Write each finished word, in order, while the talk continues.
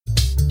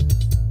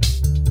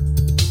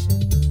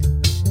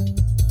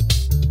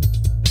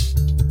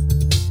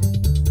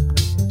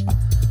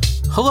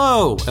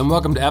Hello, and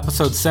welcome to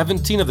episode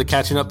 17 of the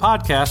Catching Up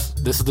Podcast.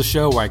 This is the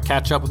show where I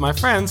catch up with my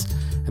friends,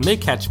 and they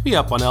catch me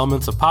up on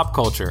elements of pop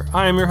culture.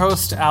 I am your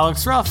host,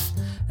 Alex Ruff,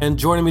 and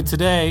joining me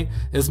today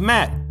is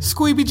Matt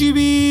Squeeby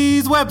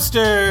GB's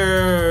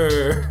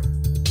Webster.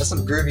 That's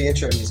some groovy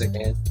intro music,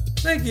 man.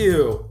 Thank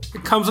you.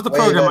 It comes with the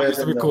program I used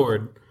to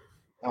record.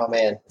 Oh,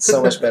 man.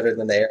 So much better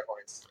than the air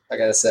horns, I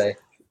gotta say.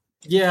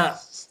 Yeah.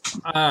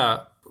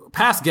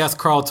 Past guest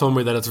Carl told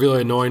me that it's really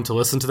annoying to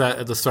listen to that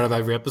at the start of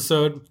every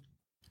episode.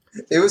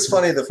 It was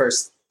funny the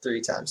first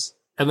 3 times.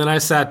 And then I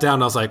sat down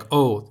and I was like,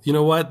 oh, you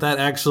know what? That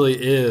actually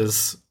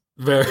is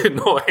very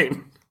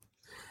annoying.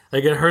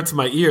 Like, it hurts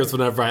my ears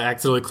whenever I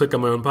accidentally click on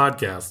my own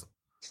podcast.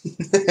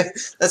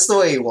 That's the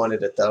way you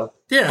wanted it, though.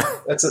 Yeah.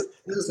 It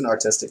was an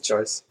artistic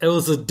choice. It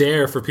was a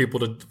dare for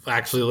people to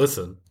actually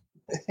listen.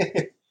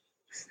 If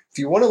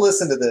you want to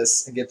listen to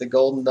this and get the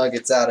golden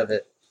nuggets out of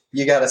it,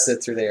 you got to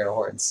sit through the air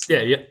horns.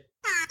 Yeah.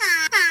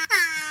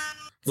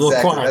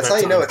 Exactly. That's how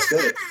you know it's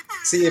good.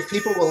 See, if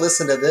people will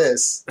listen to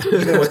this,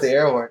 even with the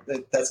air horn,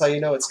 that's how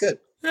you know it's good.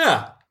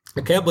 Yeah.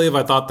 I can't believe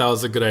I thought that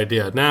was a good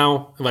idea.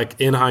 Now, like,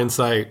 in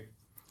hindsight,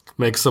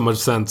 makes so much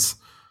sense.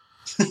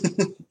 That's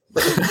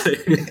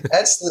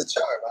the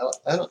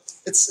charm.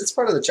 It's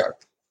part of the charm.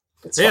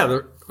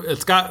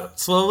 It's got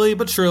slowly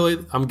but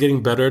surely, I'm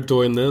getting better at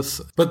doing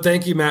this. But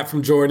thank you, Matt, for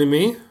joining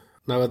me.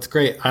 No, that's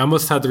great. I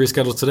almost had to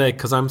reschedule today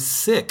because I'm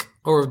sick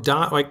or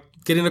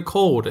getting a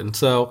cold. And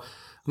so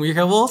we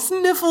have little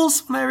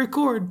sniffles when I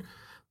record.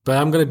 But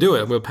I'm going to do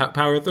it. I'm going to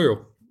power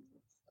through.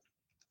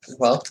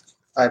 Well,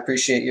 I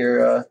appreciate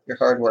your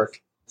hard work.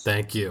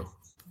 Thank you.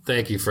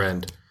 Thank you,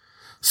 friend.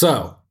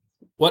 So,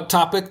 what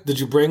topic did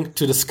you bring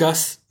to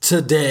discuss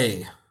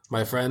today,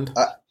 my friend?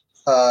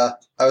 I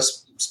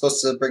was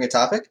supposed to bring a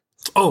topic?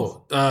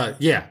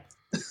 Yeah.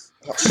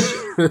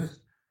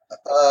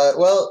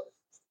 Well,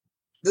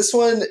 this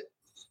one,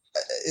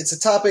 it's a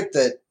topic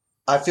that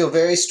I feel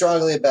very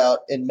strongly about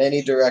in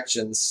many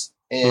directions.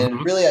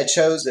 And really, I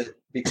chose it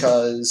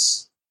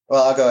because...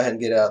 Well, I'll go ahead and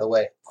get it out of the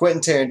way.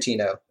 Quentin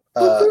Tarantino.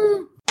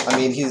 I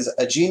mean, he's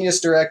a genius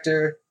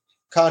director,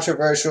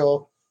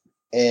 controversial,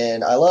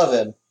 and I love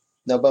him.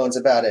 No bones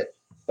about it.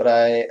 But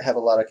I have a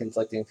lot of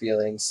conflicting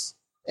feelings,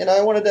 and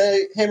I wanted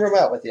to hammer him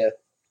out with you.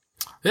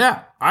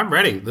 Yeah, I'm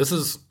ready. This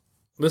is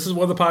one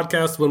of the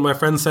podcasts when my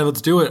friends say, let's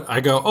do it.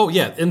 I go, oh,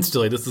 yeah,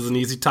 instantly. This is an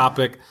easy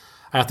topic.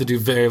 I have to do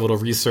very little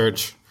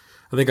research.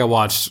 I think I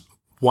watched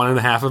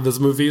 1.5 of his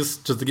movies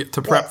just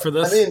to prep for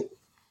this. I mean,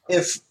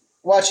 if...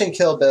 Watching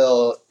Kill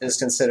Bill is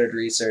considered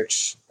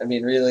research. I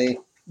mean, really?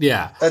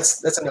 Yeah.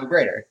 That's a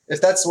no-brainer.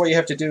 If that's what you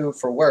have to do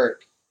for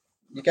work,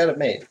 you got it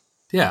made.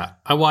 Yeah.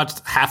 I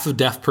watched half of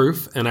Death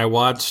Proof, and I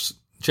watched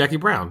Jackie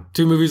Brown.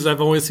 2 movies I've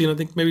only seen, I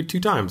think, maybe 2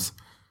 times.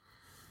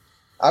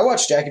 I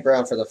watched Jackie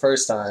Brown for the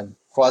first time,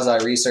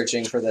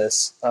 quasi-researching for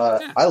this.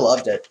 I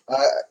loved it.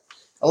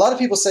 A lot of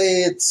people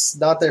say it's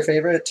not their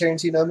favorite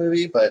Tarantino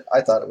movie, but I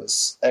thought it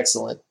was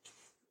excellent.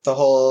 The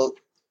whole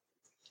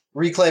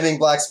reclaiming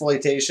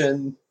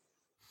blaxploitation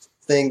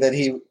thing that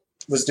he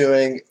was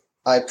doing,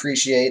 I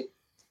appreciate.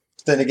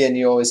 Then again,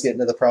 you always get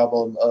into the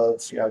problem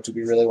of, do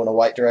we really want a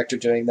white director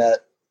doing that?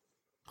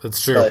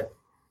 That's true. But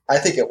I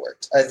think it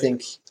worked.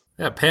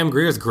 Yeah, Pam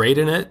Grier's great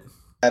in it.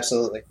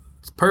 Absolutely.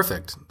 It's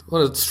perfect. What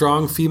a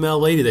strong female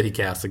lady that he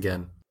cast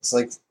again. It's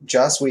like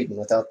Joss Whedon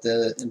without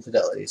the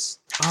infidelities.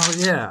 Oh,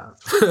 yeah.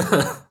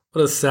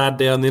 What a sad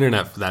day on the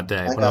internet for that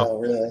day. I know,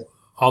 really.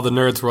 All the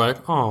nerds were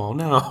like, oh,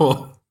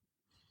 no.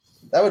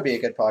 That would be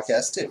a good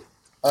podcast, too.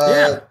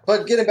 Yeah.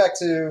 But getting back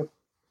to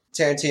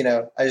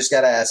Tarantino, I just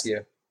got to ask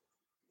you,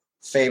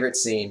 favorite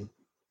scene,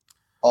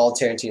 all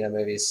Tarantino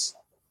movies.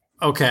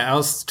 Okay, I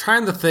was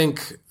trying to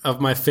think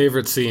of my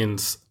favorite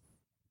scenes,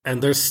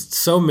 and there's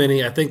so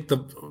many. I think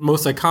the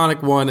most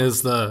iconic one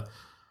is the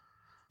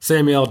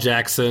Samuel L.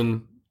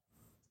 Jackson,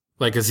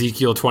 like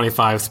Ezekiel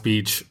 25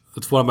 speech.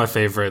 It's one of my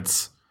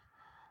favorites.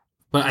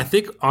 But I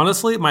think,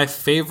 honestly, my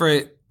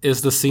favorite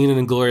is the scene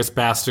in Inglourious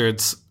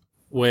Bastards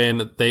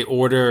when they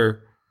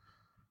order...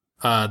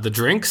 the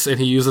drinks, and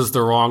he uses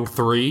the wrong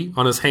 3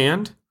 on his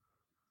hand.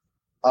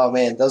 Oh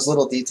man, those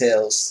little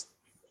details.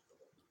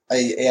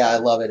 I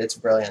love it. It's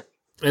brilliant.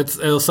 It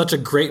was such a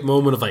great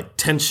moment of like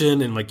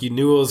tension, and like you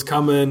knew it was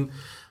coming,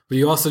 but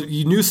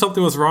you knew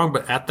something was wrong.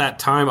 But at that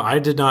time, I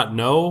did not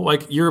know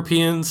like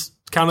Europeans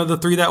counted the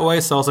 3 that way.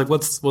 So I was like,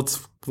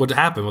 what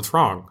happened? What's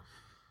wrong?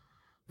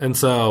 And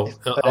so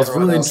I was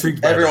really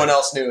intrigued. Everyone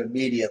else knew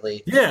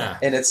immediately. Yeah,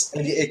 and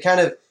it kind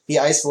of he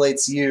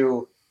isolates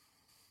you.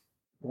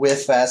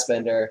 With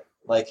Fassbender,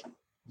 like,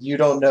 you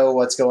don't know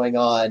what's going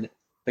on,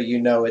 but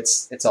you know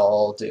it's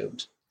all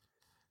doomed.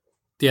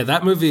 Yeah,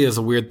 that movie is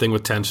a weird thing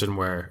with tension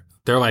where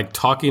they're, like,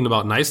 talking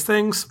about nice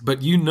things,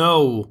 but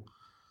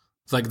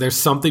like, there's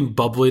something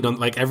bubbling on,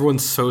 like,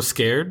 everyone's so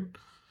scared.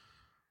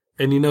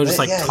 And, just,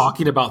 like,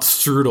 talking about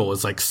strudel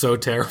is, like, so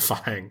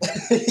terrifying.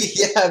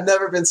 Yeah, I've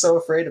never been so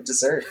afraid of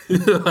dessert.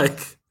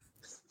 Like...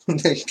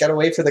 You gotta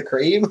wait for the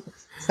cream?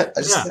 I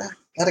just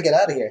gotta get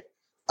out of here.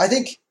 I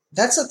think...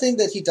 That's the thing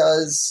that he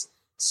does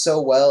so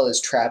well is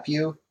trap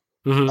you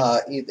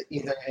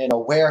either in a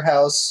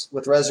warehouse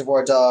with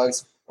Reservoir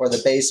Dogs or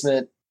the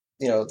basement,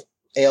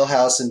 ale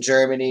house in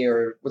Germany,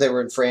 or they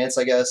were in France,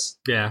 I guess.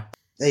 Yeah.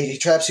 He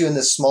traps you in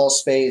this small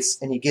space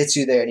and he gets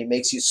you there and he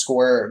makes you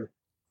squirm.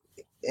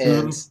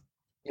 And,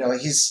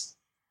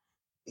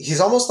 he's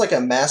almost like a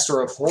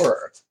master of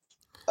horror.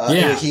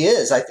 He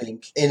is, I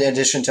think, in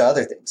addition to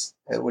other things,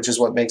 which is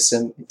what makes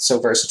him so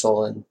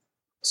versatile and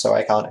so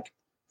iconic.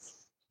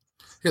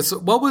 Yeah. So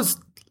what was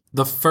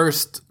the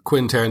first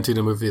Quentin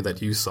Tarantino movie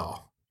that you saw?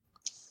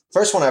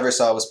 First one I ever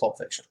saw was Pulp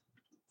Fiction.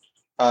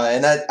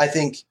 And that, I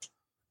think,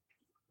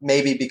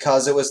 maybe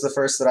because it was the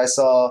first that I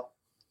saw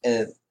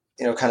and,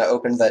 kind of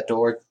opened that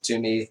door to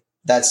me,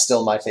 that's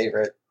still my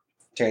favorite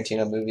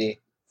Tarantino movie.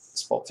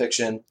 It's Pulp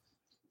Fiction.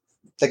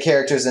 The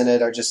characters in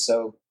it are just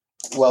so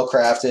well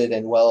crafted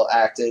and well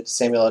acted.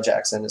 Samuel L.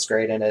 Jackson is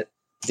great in it.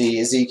 The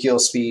Ezekiel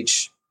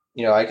speech,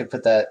 I could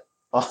put that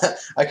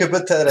I could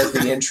put that as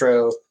the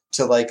intro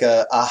to like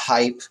a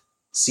hype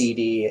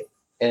CD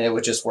and it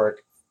would just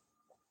work.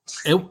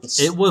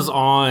 It was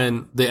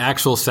on the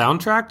actual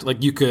soundtrack,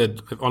 like you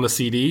could on a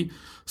CD.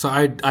 So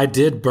I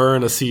did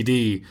burn a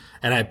CD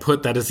and I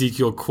put that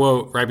Ezekiel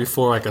quote right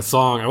before like a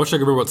song. I wish I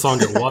could remember what song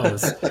it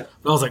was. But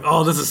I was like,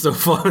 oh, this is so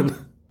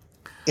fun.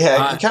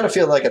 Yeah, you kind of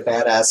feel like a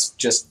badass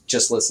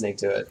just listening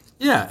to it.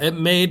 Yeah, it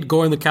made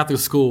going to Catholic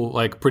school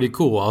like pretty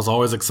cool. I was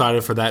always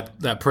excited for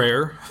that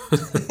prayer.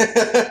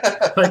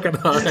 Like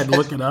I'd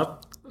look it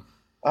up.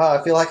 Oh,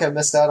 I feel like I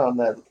missed out on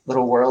that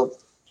little world.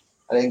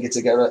 I didn't get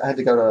to go to. I had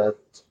to go to a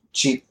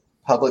cheap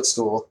public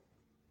school.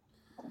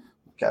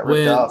 Got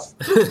ripped off.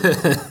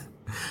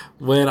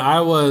 When I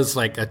was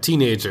like a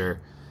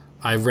teenager,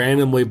 I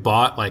randomly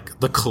bought like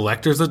the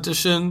collector's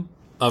edition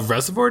of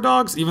Reservoir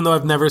Dogs, even though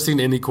I've never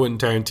seen any Quentin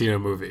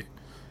Tarantino movie.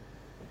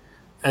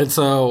 And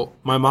so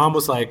my mom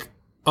was like,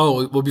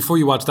 oh, well, before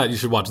you watch that, you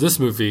should watch this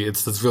movie.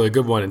 It's this really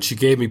good one. And she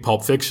gave me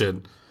Pulp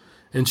Fiction.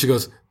 And she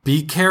goes,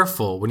 be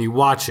careful when you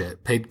watch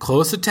it. Pay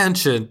close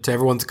attention to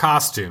everyone's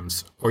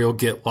costumes or you'll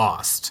get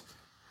lost.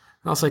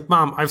 And I was like,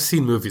 Mom, I've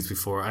seen movies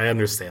before. I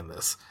understand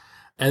this.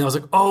 And I was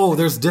like, oh,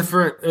 there's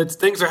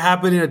things are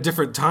happening at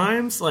different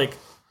times. Like,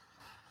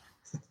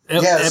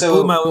 it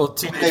blew my little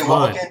teenage mind. They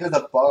walk into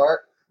the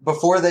bar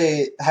before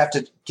they have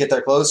to get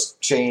their clothes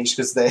changed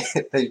because they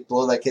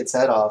blow that kid's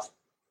head off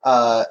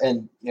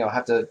and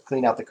have to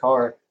clean out the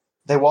car.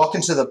 They walk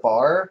into the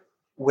bar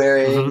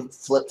wearing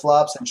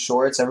flip-flops and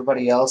shorts.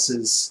 Everybody else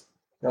is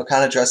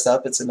kind of dressed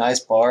up. It's a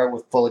nice bar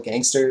full of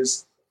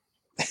gangsters.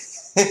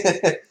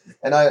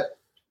 And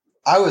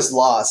I was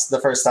lost the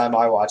first time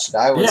I watched it.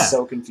 I was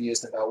so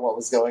confused about what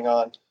was going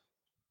on.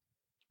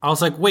 I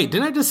was like, wait,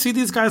 didn't I just see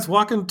these guys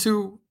walk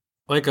into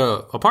like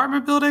a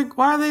apartment building?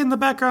 Why are they in the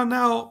background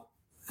now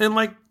in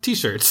like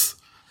t-shirts?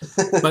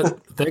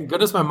 But thank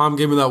goodness my mom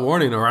gave me that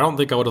warning, or I don't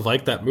think I would have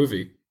liked that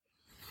movie.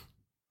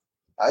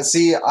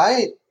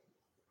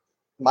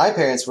 My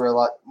parents were a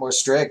lot more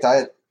strict.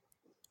 I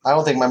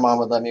don't think my mom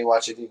would let me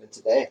watch it even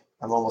today.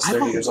 I'm almost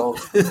 30 years old.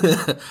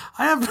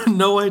 I have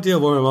no idea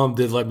why my mom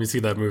did let me see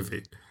that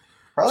movie.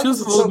 Probably she was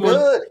so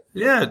good.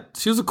 Yeah,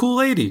 she was a cool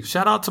lady.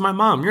 Shout out to my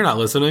mom. You're not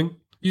listening.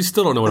 You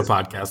still don't know what a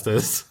podcast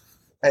is.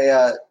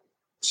 Hey,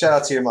 shout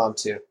out to your mom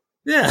too.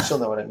 Yeah. She'll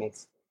know what it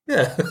means.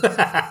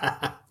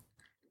 Yeah.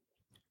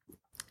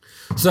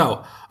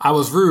 So, I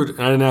was rude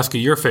and I didn't ask you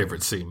your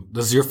favorite scene.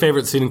 Does your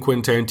favorite scene in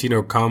Quentin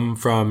Tarantino come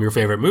from your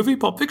favorite movie,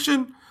 Pulp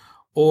Fiction,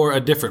 or a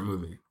different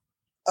movie?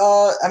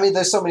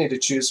 There's so many to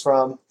choose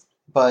from,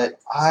 but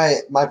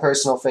my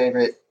personal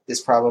favorite is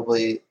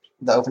probably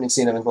the opening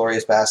scene of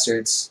Inglourious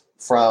Basterds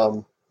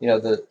from,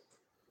 the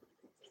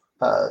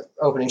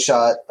opening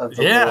shot of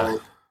the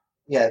world.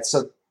 Yeah,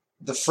 so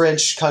the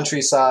French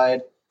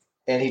countryside,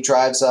 and he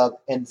drives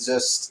up and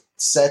just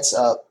sets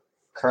up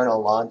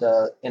Colonel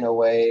Landa in a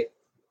way.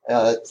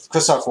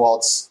 Christoph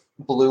Waltz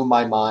blew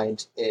my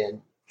mind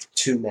in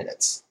 2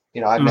 minutes.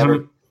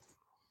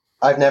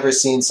 I've never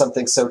seen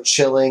something so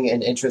chilling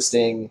and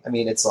interesting. I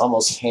mean, it's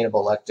almost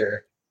Hannibal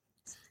Lecter.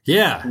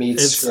 Yeah,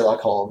 meets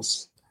Sherlock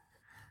Holmes.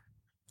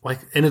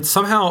 And it's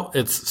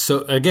so,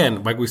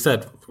 again, like we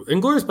said,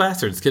 Inglourious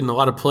Basterds getting a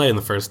lot of play in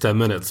the first 10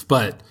 minutes,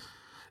 but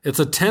it's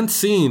a tense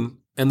scene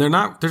and they're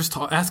just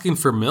asking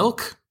for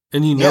milk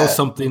and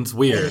something's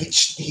weird.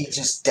 He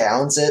just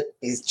downs it.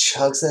 He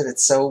chugs it.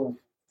 It's so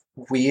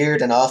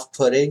weird and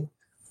off-putting.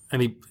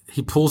 And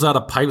he pulls out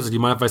a pipe. He's like, "Do you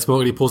mind if I smoke?"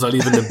 And he pulls out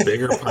even a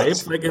bigger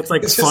pipe. Like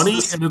it's funny,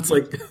 and it's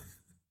like,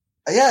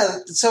 yeah.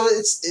 So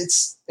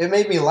it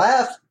made me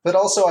laugh, but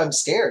also I'm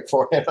scared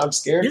for him. I'm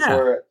scared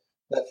for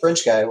that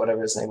French guy,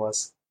 whatever his name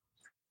was.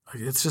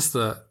 It's just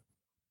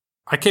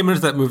I came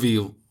into that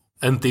movie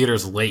in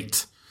theaters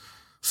late,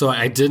 so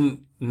I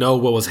didn't know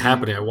what was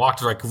happening. I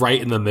walked right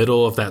in the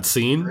middle of that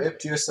scene.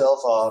 Ripped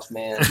yourself off,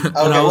 man. Okay,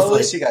 well, at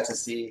least you got to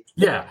see.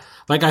 Yeah,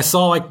 I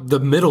saw the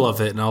middle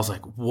of it, and I was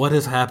like, "What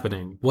is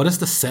happening? What is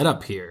the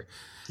setup here?"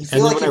 You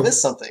feel like you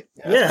missed something.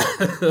 Yeah.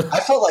 I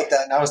felt like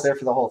that, and I was there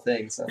for the whole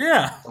thing. So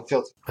yeah,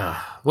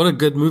 what a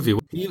good movie,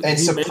 and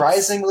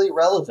surprisingly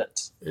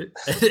relevant.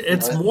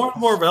 It's more and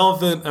more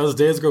relevant as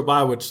days go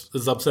by, which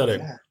is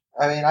upsetting. Yeah.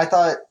 I mean, I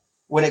thought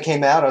when it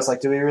came out, I was like,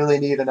 do we really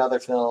need another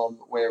film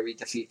where we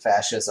defeat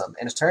fascism?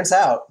 And it turns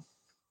out,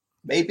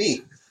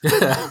 maybe.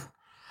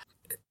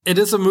 It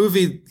is a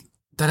movie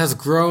that has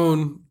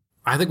grown,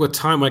 I think, with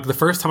time. Like, the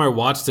first time I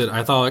watched it,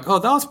 I thought, like, oh,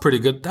 that was pretty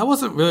good. That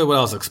wasn't really what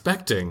I was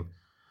expecting.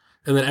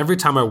 And then every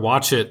time I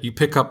watch it, you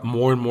pick up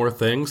more and more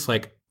things.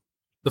 Like,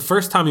 the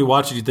first time you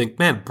watch it, you think,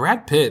 man,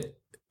 Brad Pitt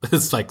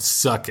is, like,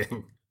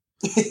 sucking.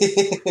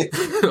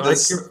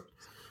 This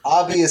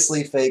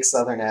obviously fake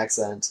Southern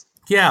accent.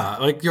 Yeah,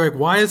 like, you're like,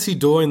 why is he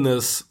doing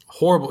this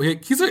horrible?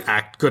 He's a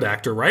good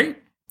actor,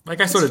 right? Like,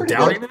 I started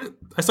doubting it.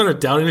 I started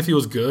doubting if he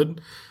was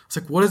good. It's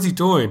like, what is he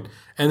doing?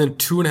 And then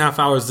 2.5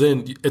 hours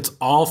in, it's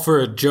all for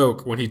a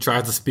joke when he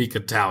tries to speak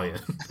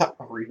Italian.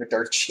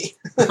 Arrivederci.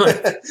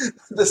 Like,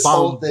 This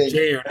whole thing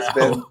has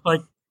been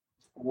like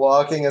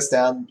walking us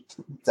down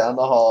the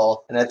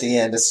hall, and at the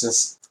end, it's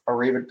just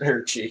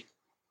Arrivederci.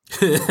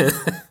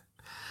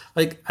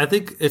 Like, I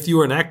think if you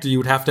were an actor, you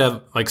would have to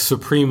have, like,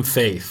 supreme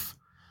faith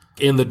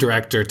in the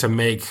director to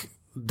make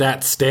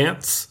that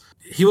stance.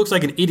 He looks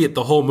like an idiot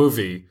the whole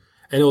movie,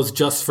 and it was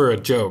just for a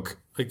joke.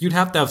 Like, you'd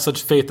have to have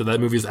such faith that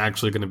movie is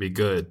actually going to be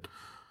good.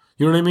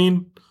 You know what I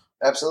mean?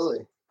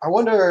 Absolutely. I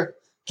wonder,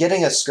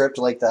 getting a script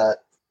like that,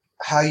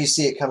 how you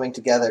see it coming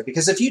together.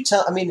 Because if you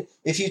told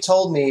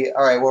me,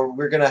 all right, well,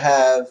 we're going to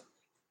have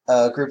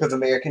a group of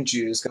American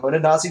Jews go into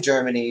Nazi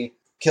Germany,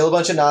 kill a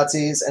bunch of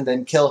Nazis, and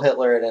then kill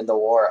Hitler and end the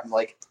war, I'm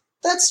like,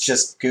 that's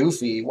just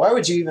goofy. Why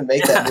would you even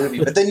make that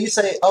movie? But then you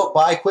say, oh,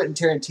 by Quentin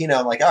Tarantino.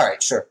 I'm like, all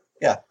right, sure.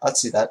 Yeah, I'll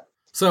see that.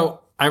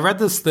 So I read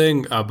this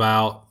thing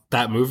about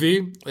that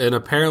movie, and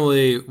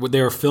apparently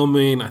they were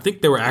filming, I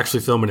think they were actually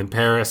filming in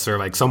Paris or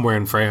like somewhere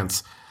in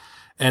France.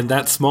 And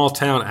that small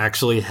town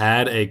actually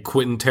had a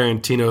Quentin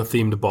Tarantino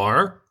themed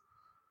bar.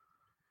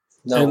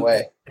 No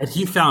way. And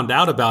he found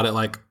out about it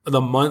like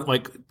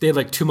they had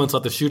like 2 months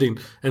left of shooting.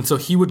 And so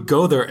he would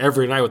go there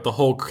every night with the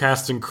whole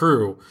cast and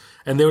crew.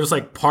 And they would just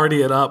like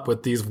party it up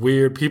with these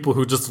weird people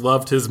who just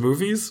loved his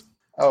movies.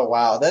 Oh,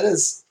 wow. That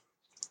is,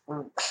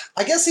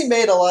 I guess he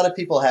made a lot of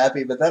people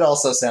happy, but that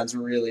also sounds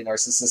really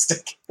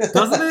narcissistic.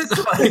 Doesn't it?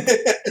 Like,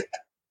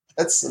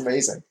 that's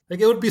amazing.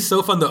 Like, it would be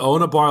so fun to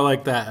own a bar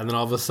like that. And then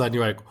all of a sudden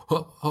you're like,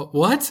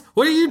 what?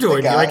 What are you doing?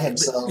 The guy like,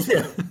 himself.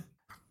 Yeah.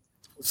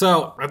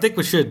 So I think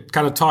we should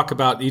kind of talk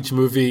about each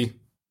movie,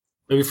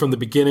 maybe from the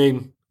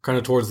beginning, kind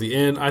of towards the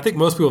end. I think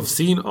most people have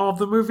seen all of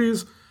the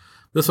movies.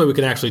 This way we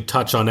can actually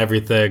touch on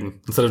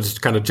everything instead of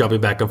just kind of jumping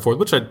back and forth,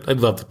 which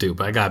I'd love to do,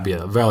 but I gotta be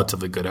a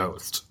relatively good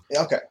host.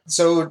 Okay.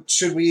 So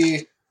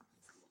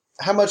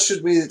how much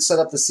should we set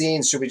up the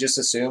scenes? Should we just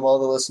assume all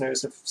the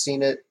listeners have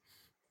seen it?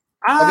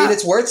 I mean,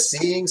 it's worth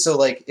seeing. So,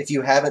 like, if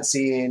you haven't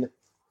seen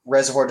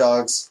Reservoir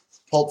Dogs,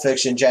 Pulp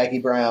Fiction, Jackie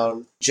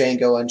Brown,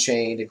 Django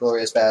Unchained,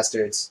 Inglourious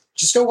Bastards,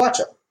 just go watch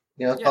them.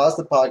 You know, pause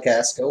the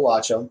podcast, go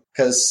watch them,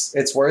 because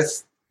it's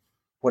worth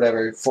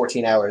whatever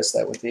 14 hours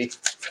that would be.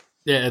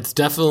 Yeah, it's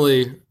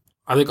definitely,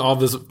 I think all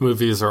of his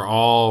movies are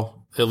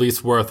all at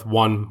least worth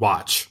one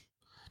watch,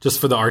 just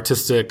for the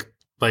artistic,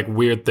 like,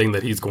 weird thing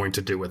that he's going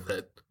to do with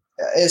it.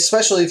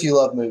 Especially if you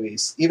love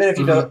movies. Even if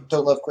you don't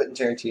love Quentin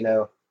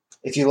Tarantino,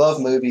 if you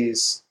love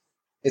movies,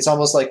 it's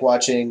almost like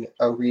watching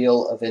a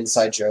reel of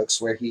inside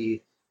jokes where he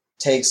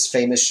takes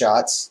famous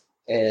shots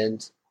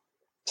and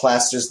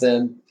plasters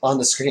them on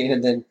the screen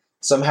and then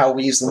somehow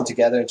weaves them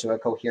together into a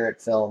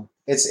coherent film.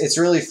 It's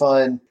really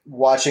fun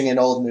watching an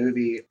old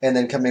movie and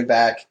then coming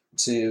back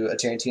to a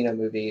Tarantino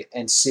movie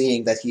and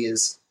seeing that he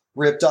is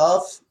ripped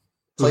off,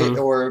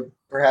 or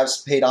perhaps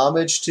paid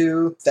homage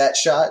to that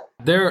shot.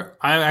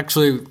 I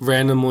actually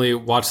randomly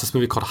watched this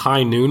movie called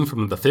High Noon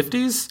from the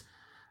 50s,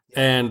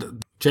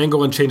 and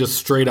Django Unchained is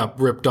straight up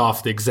ripped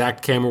off the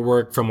exact camera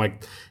work from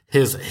like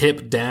his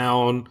hip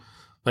down.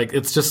 Like,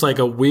 it's just like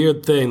a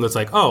weird thing that's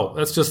like, oh,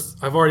 that's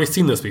just, I've already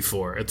seen this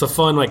before. It's a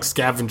fun like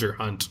scavenger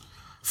hunt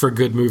for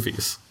good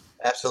movies.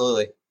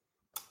 Absolutely.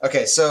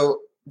 Okay, so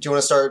do you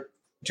want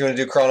to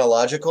do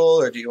chronological,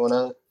 or do you want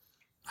to?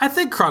 I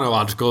think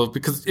chronological,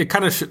 because it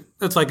kind of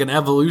it's like an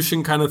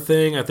evolution kind of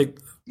thing. I think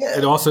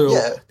it also,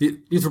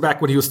 these were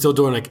back when he was still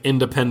doing like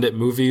independent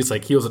movies.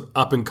 Like, he was an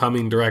up and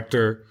coming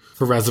director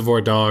for Reservoir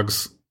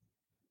Dogs.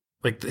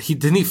 Like,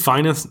 didn't he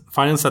finance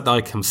that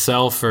like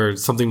himself or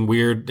something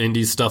weird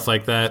indie stuff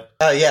like that?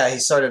 Yeah, he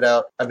started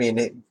out. I mean,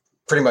 it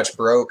pretty much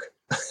broke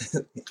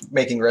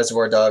making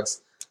Reservoir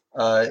Dogs.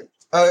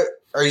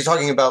 Are you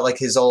talking about like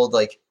his old,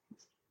 like,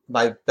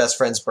 My Best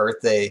Friend's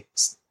Birthday,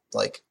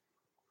 like,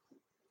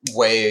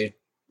 way?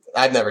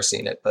 I've never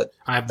seen it, but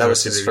that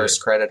was his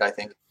first credit, I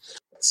think.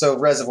 So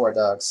Reservoir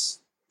Dogs.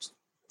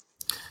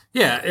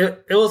 Yeah,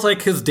 it was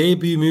like his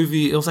debut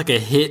movie. It was like a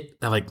hit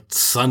at like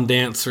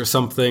Sundance or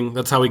something.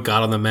 That's how he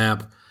got on the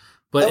map.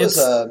 But I think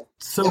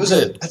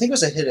it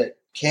was a hit at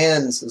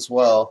Cannes as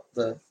well.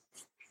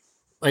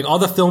 Like, all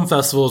the film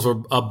festivals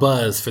were a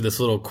buzz for this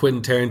little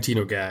Quentin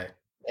Tarantino guy.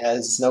 Yeah,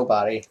 it's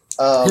nobody.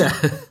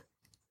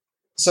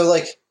 So,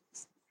 like,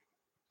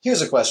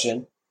 here's a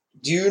question.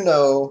 Do you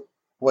know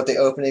what the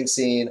opening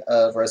scene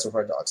of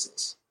Reservoir Dogs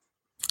is?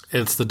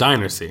 It's the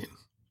diner scene.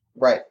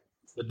 Right.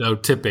 The no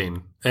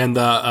tipping. And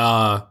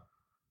the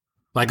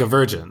Like a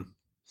Virgin.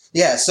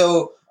 Yeah,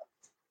 so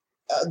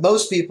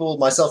most people,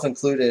 myself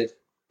included,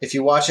 if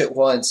you watch it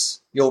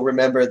once, you'll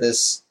remember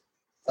this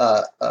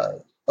uh, uh,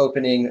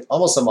 opening,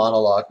 almost a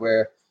monologue,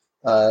 where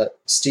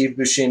Steve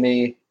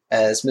Buscemi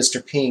as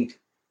Mr. Pink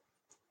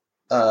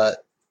uh,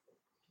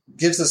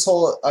 gives this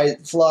whole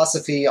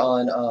philosophy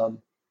on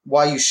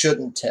why you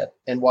shouldn't tip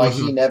and why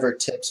he never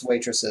tips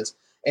waitresses.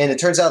 And it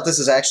turns out this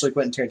is actually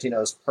Quentin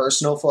Tarantino's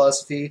personal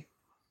philosophy,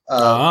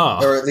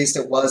 or at least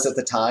it was at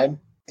the time,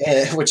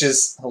 which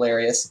is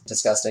hilarious,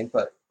 disgusting,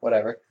 but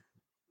whatever.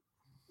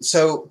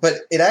 So, but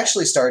it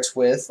actually starts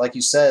with, like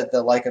you said,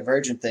 the Like a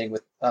Virgin thing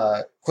with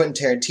Quentin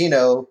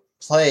Tarantino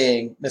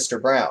playing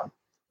Mr. Brown.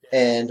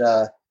 And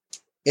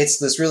it's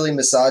this really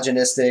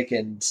misogynistic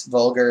and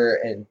vulgar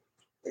and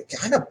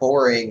kind of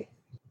boring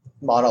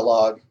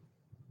monologue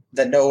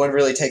that no one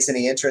really takes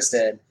any interest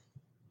in.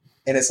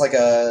 And it's like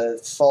a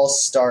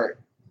false start,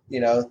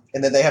 you know,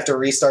 and then they have to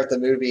restart the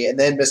movie. And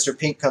then Mr.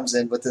 Pink comes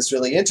in with this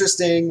really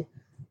interesting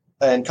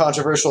and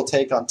controversial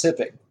take on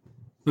tipping.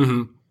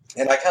 Mm-hmm.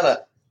 And I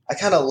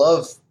kind of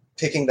love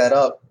picking that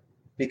up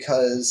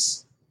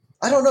because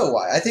I don't know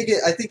why. I think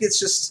it's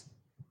just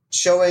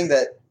showing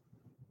that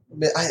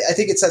I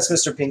think it sets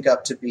Mr. Pink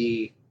up to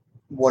be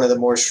one of the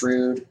more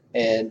shrewd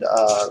and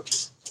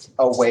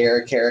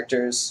aware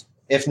characters,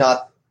 if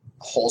not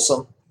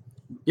wholesome.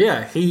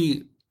 Yeah,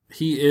 he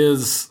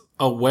is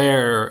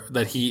aware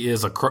that he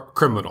is a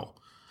criminal.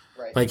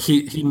 Right. Like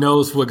he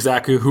knows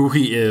exactly who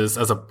he is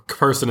as a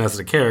person, as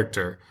a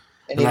character.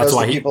 And he knows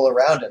the people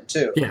around him,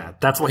 too. Yeah,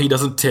 that's why he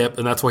doesn't tip,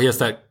 and that's why he has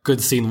that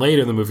good scene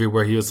later in the movie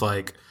where he was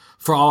like,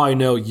 for all I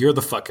know, you're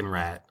the fucking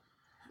rat.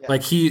 Yeah.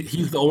 Like,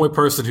 he's the only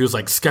person who's,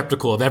 like,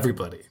 skeptical of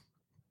everybody.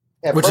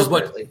 Yeah, which is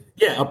what...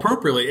 Yeah,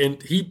 appropriately.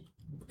 And he,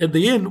 in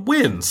the end,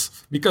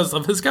 wins because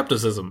of his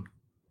skepticism.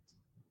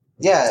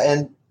 Yeah,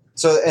 and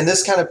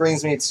this kind of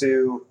brings me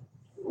to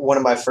one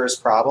of my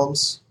first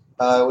problems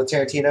with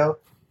Tarantino,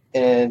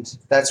 and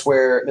that's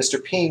where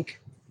Mr. Pink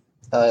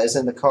is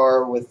in the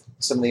car with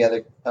some of the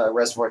other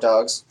Reservoir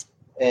Dogs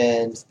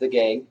and the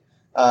gang.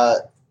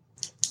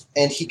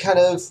 And he kind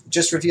of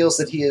just reveals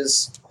that he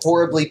is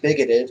horribly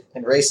bigoted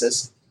and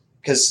racist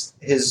because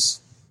his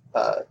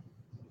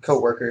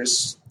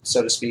co-workers,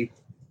 so to speak,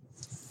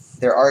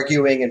 they're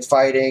arguing and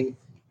fighting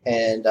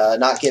and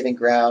not giving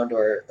ground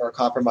or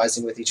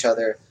compromising with each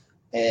other.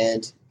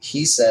 And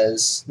he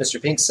says,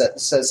 Mr. Pink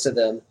says to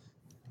them,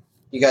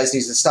 you guys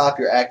need to stop.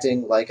 You're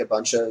acting like a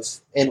bunch of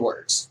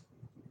N-words.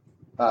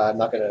 I'm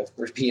not going to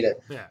repeat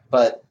it. Yeah.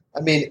 But,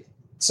 I mean,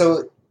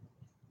 so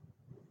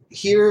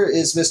here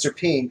is Mr.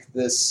 Pink,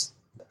 this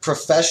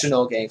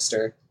professional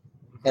gangster,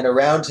 and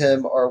around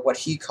him are what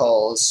he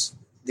calls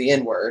the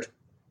N-word.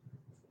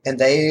 And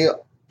they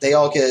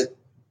all get,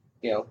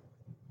 you know,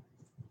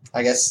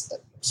 I guess,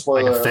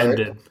 spoiler like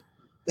offended.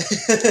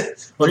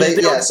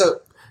 Alert.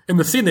 So in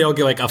the scene, they all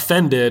get, like,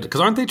 offended,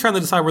 because aren't they trying to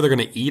decide where they're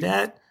going to eat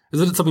at?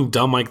 Isn't it something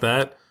dumb like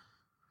that?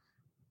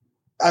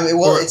 I mean,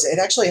 well, it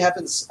actually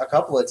happens a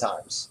couple of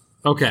times.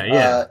 Okay,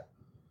 yeah.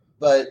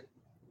 But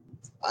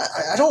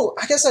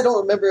I guess I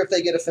don't remember if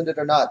they get offended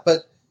or not.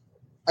 But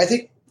I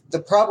think the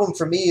problem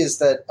for me is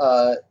that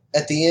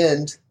at the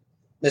end,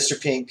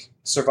 Mr. Pink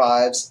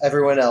survives.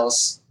 Everyone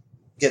else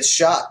gets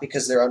shot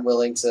because they're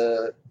unwilling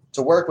to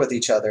work with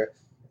each other.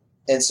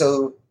 And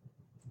so,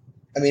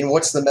 I mean,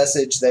 what's the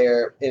message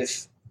there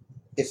if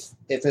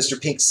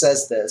Mr. Pink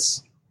says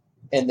this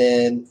and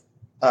then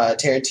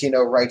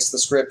Tarantino writes the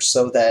script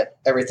so that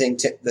everything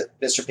that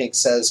Mr. Pink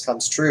says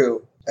comes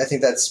true? I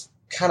think that's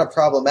kind of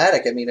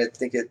problematic. I mean, I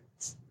think it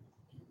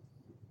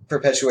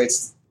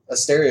perpetuates a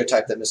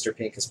stereotype that Mr.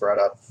 Pink has brought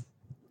up.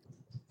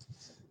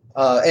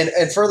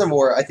 And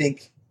furthermore, I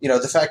think, you know,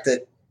 the fact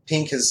that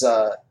Pink has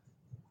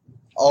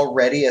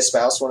already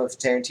espoused one of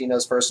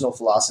Tarantino's personal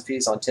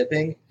philosophies on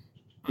tipping,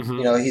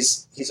 you know,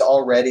 he's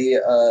already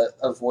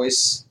a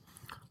voice.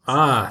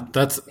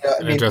 That's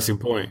an interesting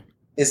point.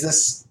 If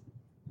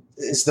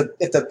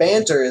the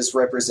banter is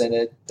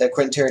represented that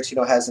Quentin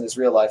Tarantino has in his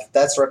real life,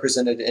 that's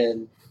represented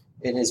in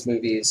his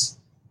movies.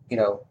 You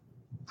know,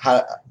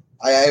 how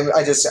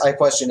I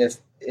question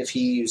if he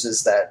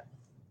uses that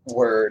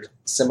word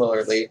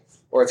similarly,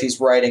 or if he's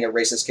writing a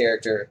racist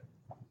character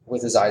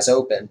with his eyes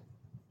open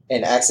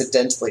and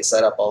accidentally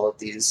set up all of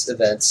these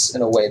events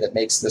in a way that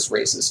makes this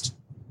racist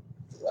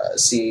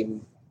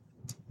seem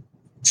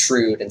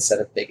shrewd instead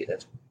of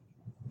bigoted.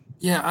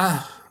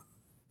 Yeah,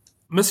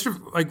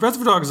 Reservoir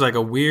Dogs is like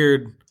a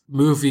weird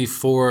movie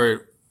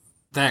for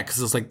that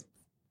because it's like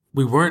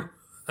we weren't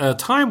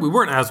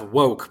as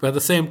woke, but at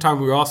the same time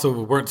we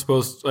weren't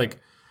supposed to, like,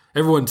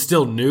 everyone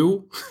still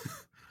knew.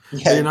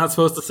 Yeah, you're not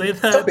supposed to say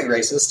that. Don't be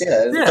racist.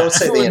 Yeah, don't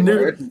say the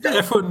N-word.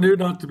 Everyone knew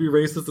not to be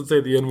racist and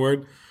say the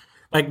N-word.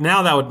 Like,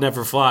 now that would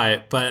never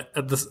fly, but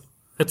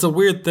it's a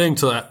weird thing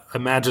to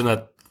imagine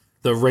that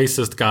the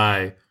racist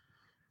guy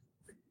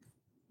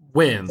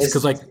wins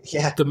because, like,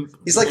 he's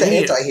like the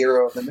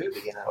anti-hero of the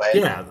movie in a way.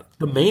 Yeah,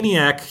 the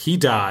maniac, he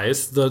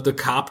dies. The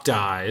cop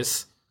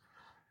dies.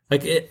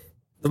 Like,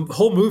 the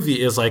whole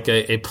movie is like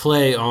a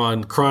play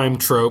on crime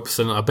tropes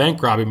and a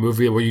bank robbing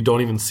movie where you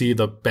don't even see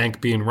the bank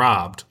being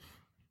robbed.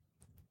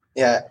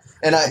 Yeah,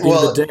 and At the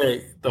end of the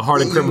day, the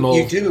hardened you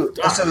criminal do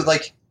so dies.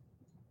 like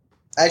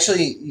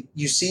actually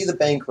you see the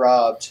bank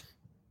robbed,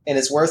 and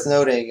it's worth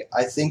noting.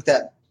 I think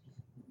that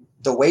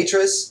the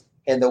waitress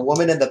and the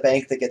woman in the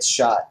bank that gets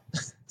shot,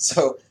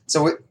 so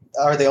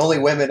are the only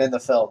women in the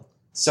film.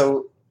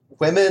 So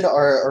women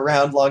are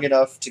around long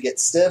enough to get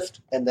stiffed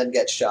and then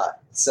get shot.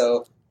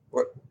 So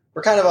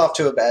we're kind of off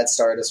to a bad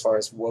start as far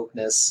as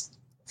wokeness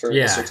for Mr.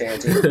 Yeah.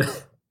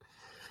 Tarantino.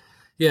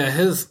 Yeah,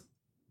 his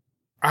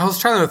I was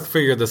trying to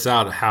figure this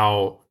out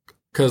how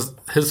because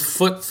his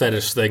foot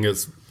fetish thing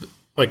is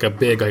like a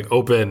big like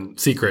open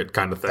secret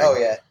kind of thing. Oh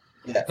yeah,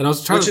 yeah. And I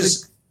was trying Which to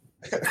is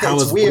think how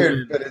it's is weird,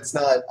 women. but it's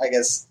not. I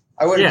guess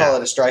I wouldn't Yeah. call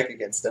it a strike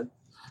against him.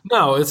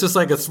 No, it's just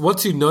like it's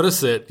once you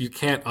notice it, you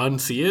can't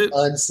unsee it.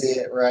 Unsee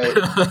it, right?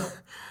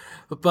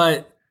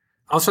 But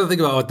I was trying to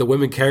think about like the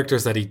women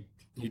characters that he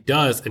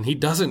does, and he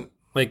doesn't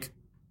like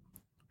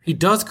he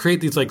does create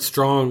these like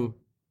strong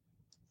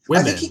I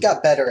women. think he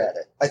got better at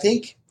it. I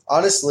think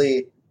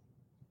honestly,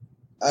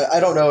 I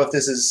don't know if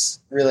this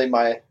is really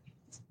my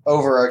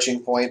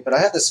overarching point, but I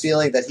have this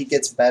feeling that he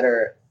gets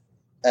better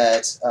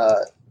at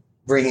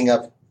bringing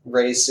up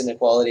race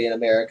inequality in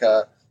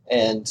America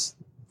and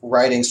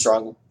writing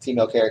strong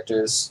female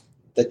characters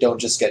that don't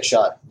just get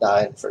shot,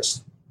 die in the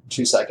first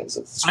 2 seconds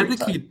of screen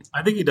time.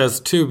 I think he does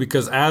too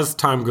because as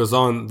time goes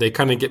on, they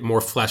kind of get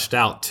more fleshed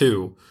out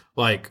too.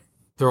 Like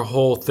their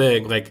whole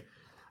thing, like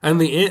and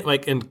the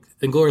like in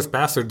Inglourious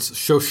Bastards,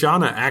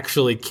 Shoshana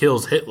actually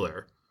kills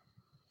Hitler.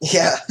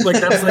 Yeah,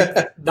 Like that's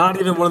like not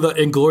even one of the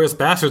Inglorious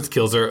Bastards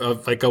kills her.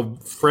 Like a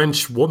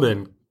French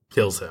woman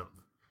kills him.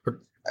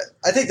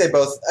 I think they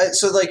both.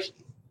 So like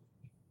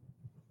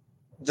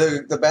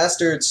the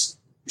bastards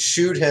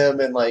shoot him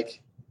and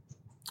like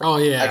Oh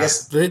yeah, I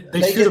guess they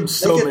shoot him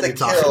so they get many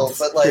the kill, times.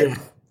 but like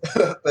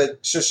yeah.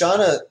 but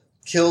Shoshana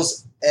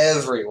kills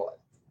everyone,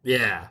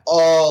 Yeah.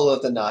 all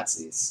of the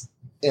Nazis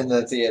in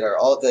the theater,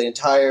 all the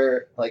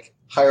entire like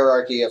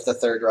hierarchy of the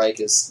Third Reich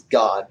is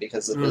gone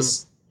because of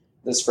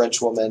this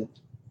French woman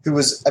who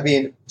was, I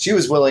mean, she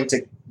was willing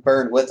to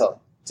burn with him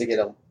to get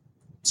him.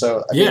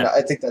 So I mean,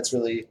 I think that's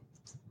really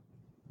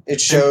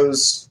it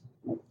shows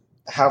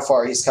how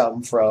far he's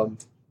come from,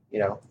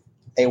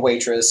 a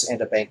waitress and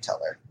a bank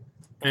teller.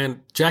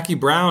 And Jackie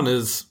Brown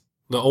is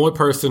the only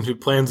person who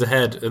plans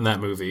ahead in that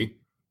movie.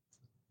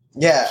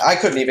 Yeah, I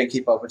couldn't even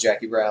keep up with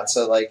Jackie Brown.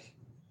 So like,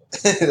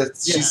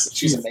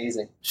 she's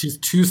amazing. She's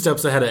 2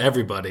 steps ahead of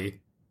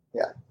everybody.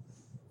 Yeah.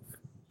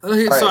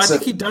 Okay, so I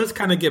think he does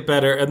kind of get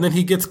better, and then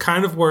he gets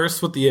kind of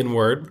worse with the N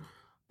word,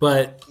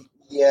 but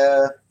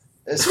yeah,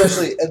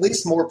 especially at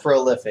least more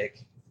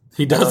prolific.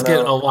 He does get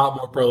a lot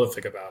more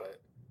prolific about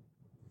it.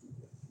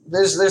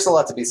 There's a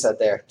lot to be said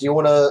there. Do you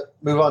want to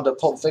move on to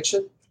Pulp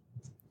Fiction?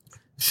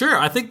 Sure,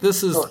 I think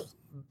this is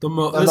the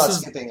most. I'm not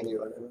skipping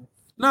anyone.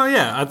 No,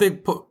 yeah, I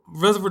think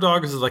Reservoir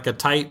Dogs is like a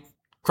tight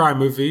crime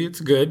movie. It's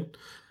good.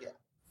 Yeah.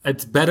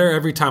 It's better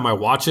every time I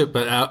watch it,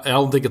 but I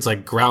don't think it's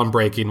like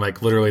groundbreaking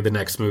like literally the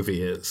next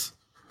movie is.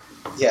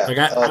 Yeah. Like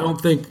I don't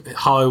think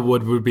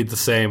Hollywood would be the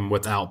same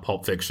without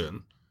Pulp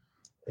Fiction.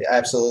 Yeah,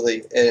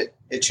 absolutely.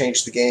 It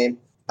changed the game.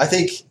 I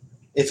think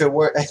if it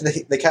were,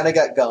 they kind of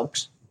got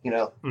gumped,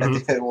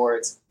 at the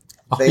awards.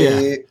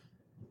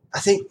 I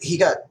think he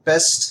got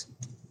best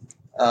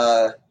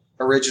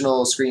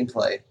original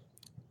screenplay,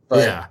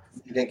 but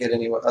he didn't get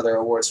any other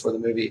awards for the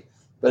movie.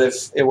 But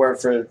if it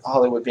weren't for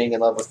Hollywood being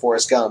in love with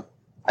Forrest Gump,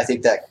 I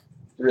think that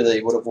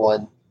really would have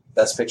won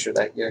Best Picture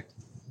that year.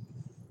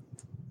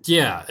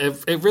 Yeah,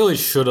 it really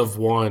should have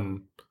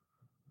won.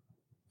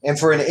 And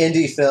for an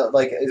indie film,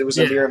 like it was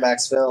a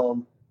Miramax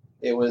film,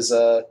 it was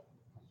a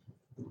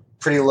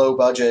pretty low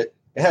budget.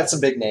 It had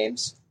some big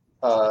names,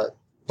 but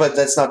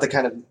that's not the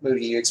kind of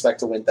movie you expect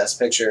to win Best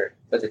Picture.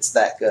 But it's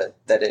that good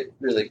that it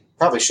really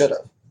probably should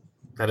have.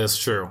 That is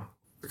true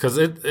because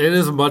it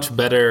is a much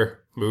better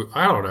movie.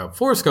 I don't know.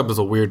 Forrest Gump is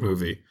a weird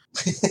movie.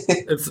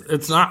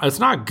 it's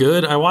not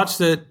good. I watched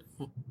it.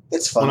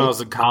 It's funny. When I was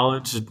in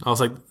college. And I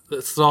was like,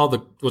 "This is all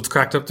what's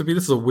cracked up to be.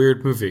 This is a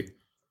weird movie."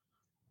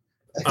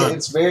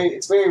 It's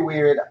very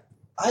weird.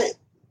 I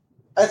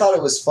thought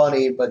it was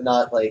funny, but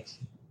not like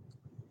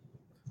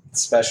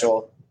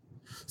special.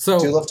 So I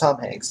do love Tom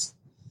Hanks.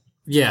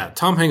 Yeah,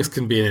 Tom Hanks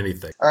can be in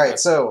anything. All right,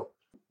 so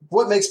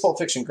what makes Pulp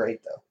Fiction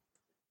great, though?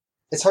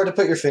 It's hard to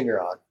put your finger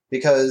on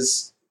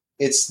because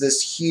it's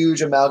this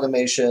huge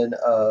amalgamation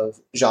of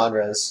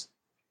genres.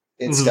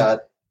 It's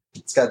got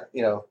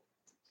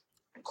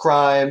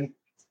crime.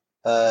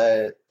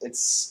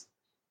 It's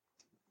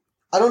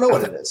I don't know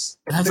what it is.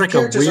 The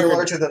characters are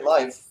larger than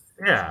life.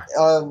 Yeah.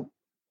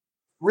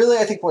 Really,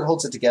 I think what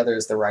holds it together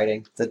is the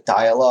writing, the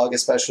dialogue,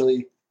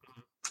 especially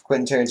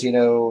Quentin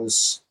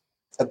Tarantino's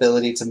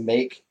ability to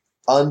make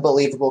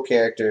unbelievable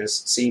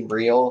characters seem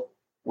real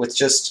with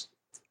just,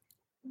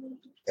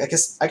 I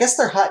guess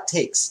they're hot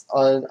takes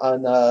on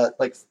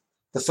like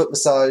the foot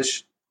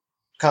massage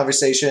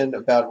conversation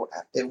about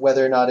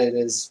whether or not it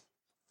is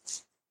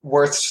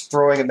worth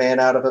throwing a man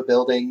out of a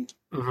building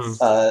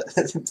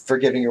for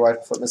giving your wife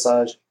a foot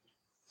massage.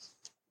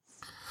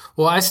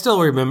 Well, I still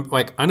remember,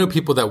 like, I know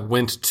people that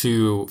went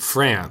to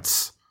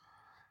France,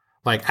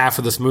 like,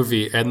 after this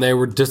movie, and they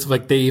were just,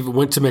 like, they even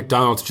went to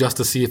McDonald's just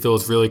to see if it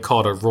was really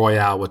called a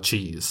Royale with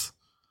cheese.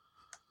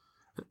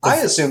 I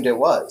assumed it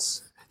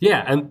was.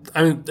 Yeah, and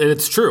I mean,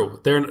 it's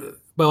true.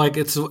 But, like,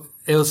 it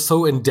was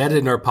so indebted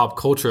in our pop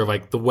culture,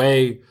 like, the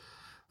way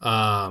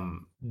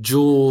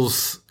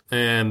Jules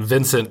and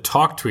Vincent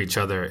talk to each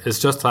other is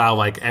just how,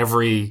 like,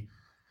 every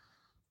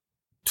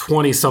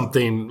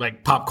 20-something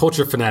like pop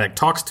culture fanatic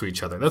talks to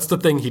each other. That's the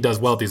thing he does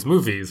well at these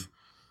movies.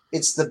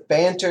 It's the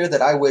banter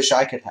that I wish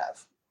I could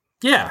have.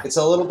 Yeah. It's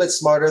a little bit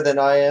smarter than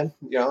I am.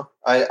 You know,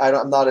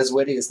 I'm not as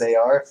witty as they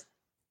are.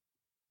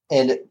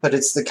 But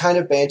it's the kind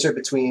of banter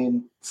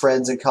between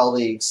friends and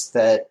colleagues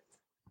that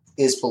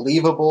is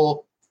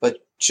believable,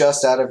 but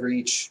just out of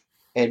reach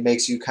and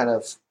makes you kind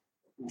of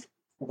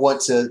want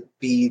to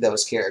be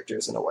those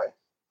characters in a way.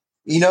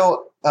 You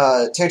know,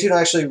 Tarantino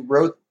actually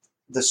wrote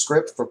the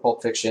script for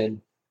Pulp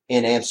Fiction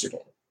in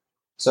Amsterdam,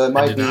 so it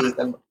might be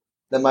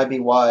that might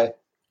be why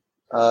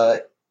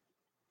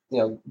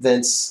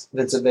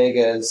Vincent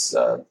Vega is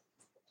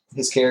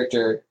his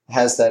character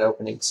has that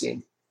opening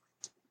scene.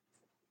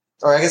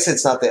 Or I guess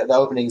it's not the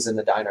opening's in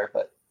the diner,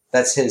 but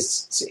that's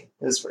his scene,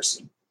 his first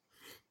scene.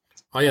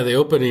 Oh yeah, the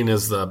opening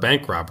is the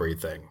bank robbery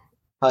thing.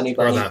 Honey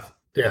Bunny.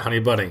 Honey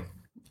Bunny.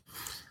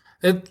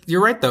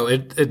 You're right though.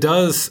 It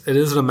is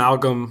an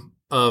amalgam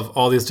of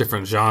all these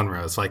different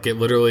genres. Like it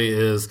literally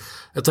is.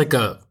 It's like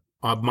a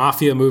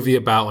mafia movie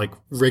about like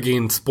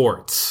rigging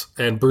sports,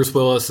 and Bruce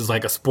Willis is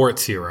like a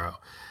sports hero,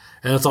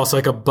 and it's also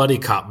like a buddy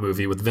cop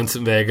movie with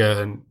Vincent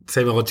Vega and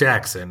Samuel L.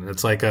 Jackson.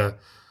 It's like a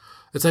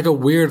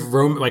weird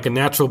like a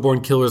Natural Born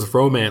Killers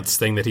romance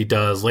thing that he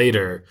does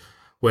later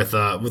with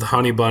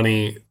Honey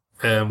Bunny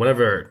and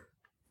whatever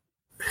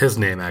his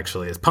name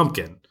actually is,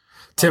 Pumpkin.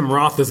 Tim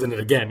Roth is in it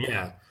again,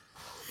 yeah.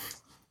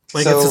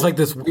 Like it's just like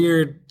this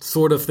weird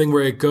sort of thing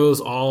where it goes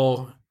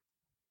through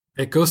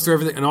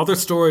everything, and all their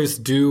stories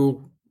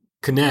do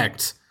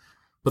connect,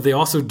 but they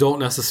also don't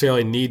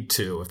necessarily need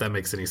to, if that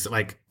makes any sense.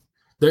 Like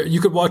you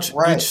could watch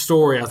each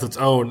story as its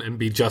own and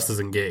be just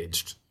as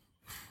engaged.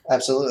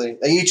 Absolutely.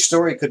 Each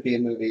story could be a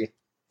movie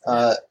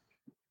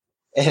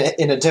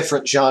in a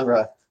different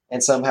genre,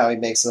 and somehow he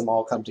makes them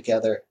all come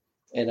together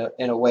in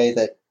a way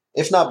that,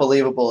 if not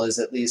believable, is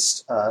at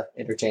least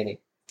entertaining.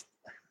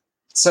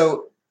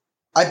 So,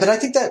 I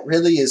think that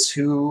really is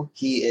who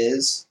he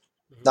is,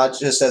 not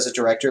just as a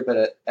director,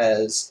 but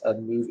as a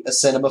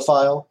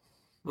cinemaphile.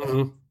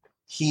 Mm-hmm.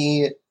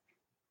 He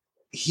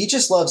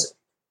just loves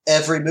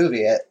every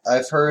movie.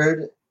 I've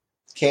heard,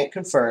 can't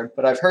confirm,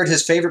 but I've heard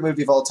his favorite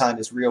movie of all time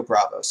is Rio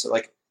Bravo. So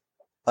like,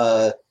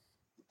 I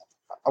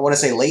want to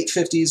say late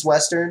 50s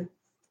Western.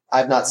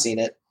 I've not seen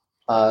it.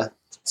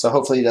 So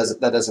hopefully that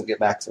doesn't get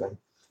back to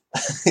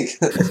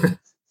him.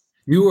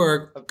 You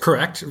are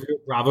correct. Rio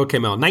Bravo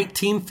came out in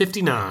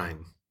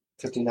 1959.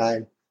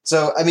 59.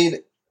 So, I mean,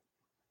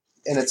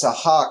 and it's a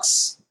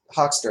Hawks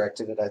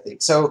directed it, I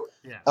think. So,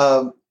 yeah.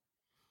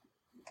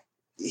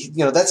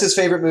 That's his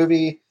favorite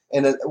movie.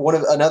 And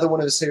another one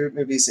of his favorite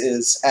movies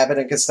is Abbott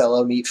and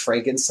Costello Meet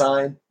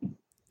Frankenstein.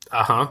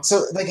 Uh-huh.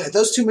 So like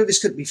those two movies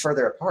couldn't be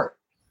further apart.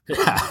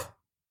 Yeah.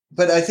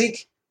 But I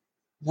think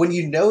when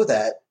you know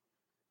that,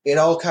 it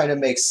all kind of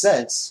makes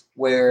sense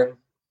where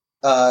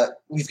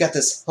we've got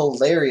this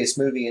hilarious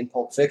movie in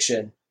Pulp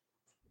Fiction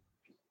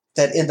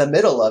that in the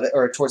middle of it,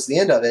 or towards the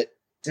end of it,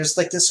 there's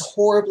like this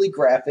horribly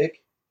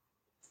graphic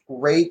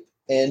rape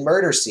and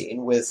murder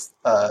scene with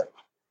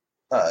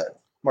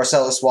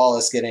Marcellus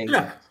Wallace getting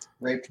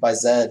raped by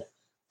Zed.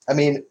 I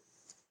mean,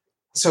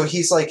 so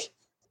he's like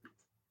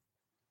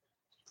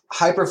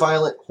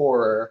hyper-violent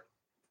horror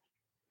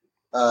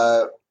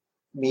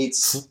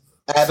meets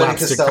Abbott and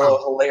Costello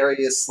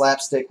hilarious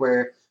slapstick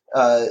where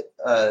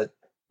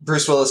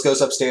Bruce Willis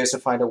goes upstairs to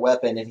find a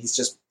weapon, and he's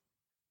just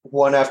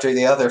one after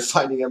the other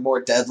finding a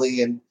more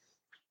deadly and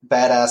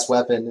badass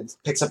weapon, and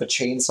picks up a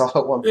chainsaw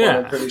at one point.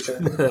 I'm pretty sure.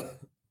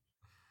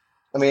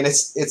 I mean,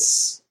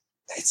 it's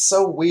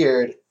so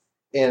weird,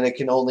 and it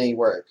can only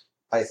work,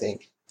 I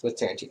think, with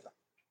Tarantino.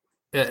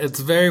 Yeah, it's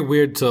very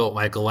weird to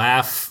like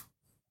laugh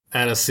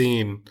at a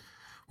scene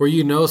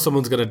where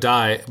someone's gonna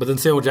die, but then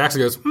Samuel Jackson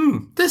goes,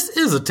 this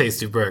is a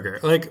tasty burger.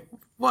 Like,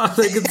 wow,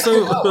 like it's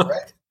so. Know,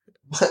 right?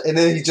 And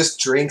then he just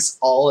drinks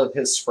all of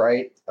his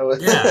Sprite. I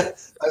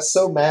was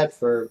so mad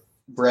for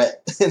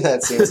Brett in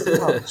that scene. He should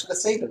have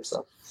saved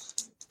himself.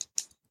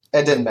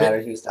 It didn't matter.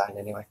 He was dying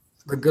anyway.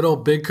 The good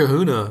old Big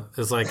Kahuna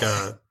is like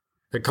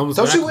it comes.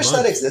 Don't back you wish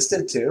much. that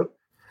existed too?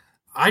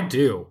 I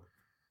do.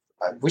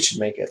 We should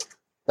make it.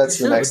 That's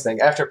the next thing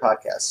after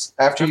podcasts.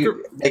 After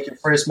you make your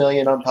first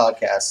million on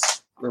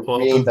podcasts, we're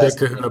Big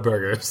Kahuna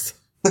burgers.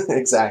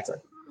 Exactly.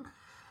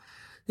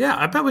 Yeah,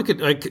 I bet we could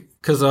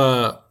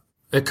because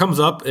it comes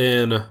up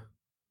in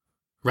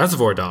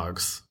Reservoir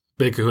Dogs.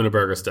 Big Kahuna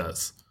Burgers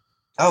does.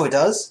 Oh, it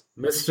does?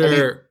 It's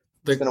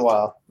been a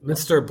while.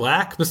 Mr.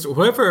 Black,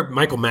 whoever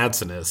Michael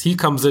Madsen is, he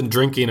comes in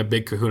drinking a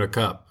Big Kahuna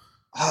cup.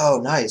 Oh,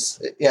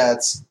 nice. Yeah,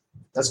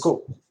 that's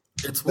cool.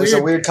 It's There's a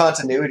weird. weird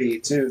continuity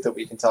too that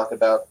we can talk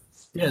about.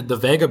 Yeah, the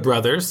Vega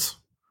brothers,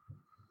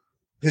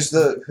 Who's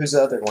the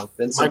other one?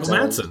 Vincent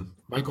and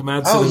Michael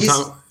Madsen oh, and he's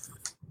Tom.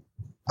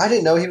 I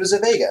didn't know he was a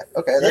Vega.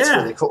 Okay, that's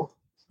really Yeah, cool.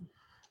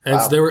 and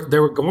so Wow. they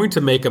were going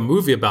to make a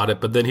movie about it,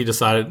 but then he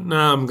decided, no,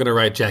 I'm going to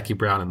write Jackie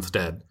Brown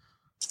instead.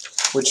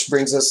 Which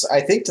brings us,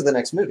 I think, to the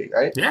next movie,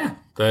 right? Yeah,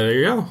 there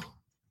you go.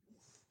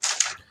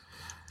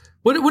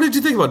 What did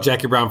you think about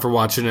Jackie Brown for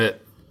watching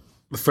it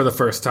for the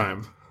first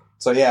time?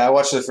 So yeah, I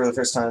watched it for the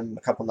first time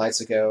a couple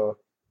nights ago.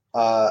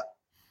 Uh,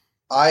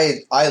 I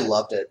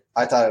loved it.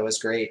 I thought it was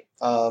great.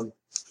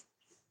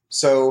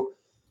 So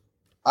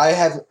I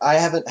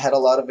haven't had a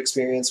lot of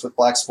experience with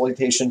black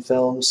exploitation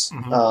films,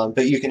 Mm-hmm.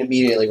 but you can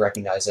immediately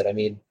recognize it. I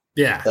mean,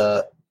 Yeah,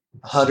 the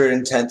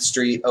 110th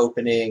Street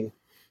opening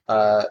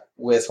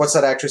with what's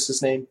that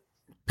actress's name?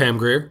 Pam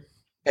Grier.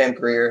 Pam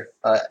Grier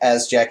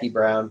as Jackie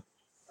Brown.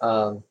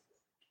 Um,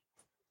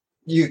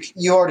 you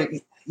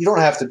already you don't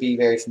have to be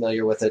very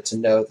familiar with it to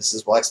know this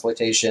is black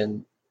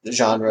exploitation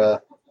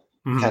genre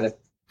Mm-hmm. kind of.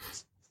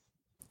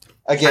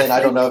 Again, I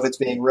don't think know if it's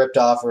being ripped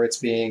off or it's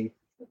being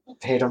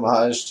paid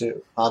homage,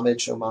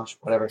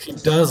 whatever. he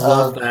does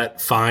love Um, that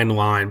fine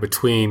line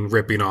between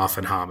ripping off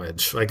and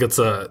homage. Like it's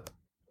a,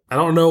 I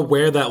don't know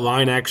where that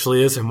line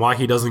actually is and why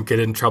he doesn't get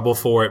in trouble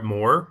for it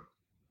more.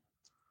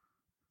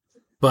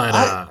 But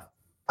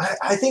I,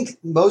 I think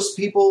most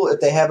people, if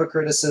they have a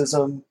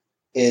criticism,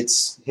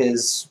 it's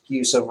his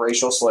use of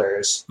racial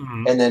slurs,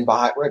 mhm. and then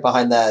right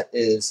behind that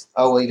is,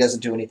 oh well, he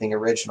doesn't do anything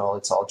original.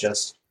 It's all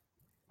just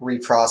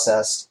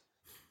reprocessed.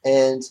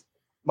 And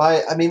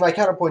my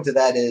counterpoint to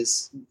that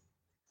is,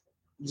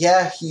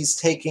 yeah, he's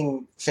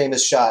taking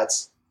famous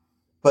shots,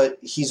 but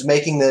he's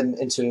making them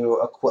into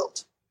a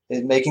quilt,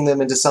 and making them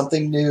into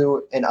something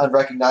new and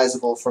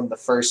unrecognizable from the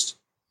first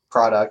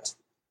product.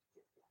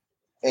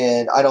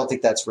 And I don't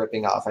think that's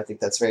ripping off. I think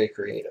that's very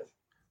creative.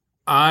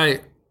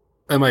 I,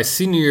 in my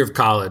senior year of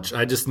college,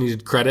 I just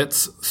needed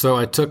credits, so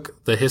I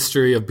took the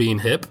history of being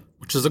hip,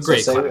 which is a So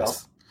great say we all.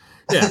 class.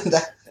 Yeah.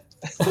 That,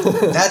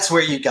 that's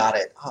where you got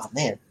it. Oh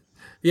man.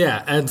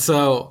 Yeah, and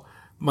so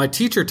my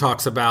teacher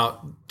talks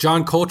about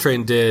John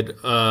Coltrane did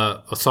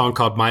a song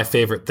called "My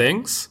Favorite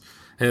Things,"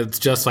 and it's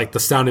just like The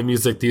Sound of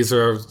Music. These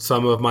are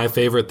some of my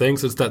favorite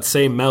things. It's that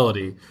same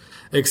melody,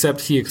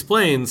 except he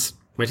explains.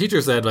 My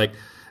teacher said like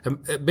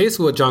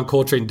basically what John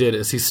Coltrane did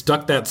is he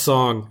stuck that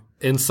song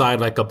inside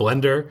like a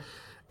blender,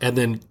 and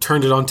then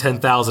turned it on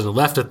 10,000 and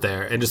left it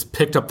there, and just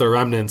picked up the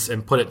remnants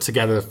and put it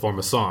together to form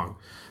a song.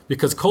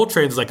 Because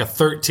Coltrane's like a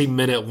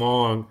 13-minute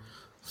long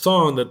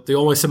song that the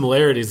only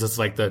similarities is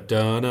like the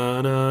da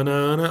na na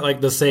na na, like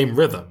the same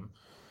rhythm.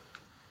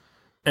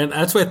 And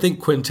that's what I think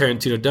Quentin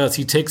Tarantino does.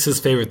 He takes his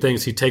favorite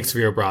things. He takes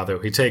Rio Bravo.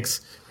 He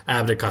takes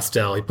Abbott and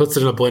Costello. He puts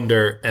it in a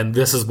blender, and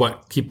this is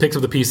what he picks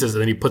up the pieces,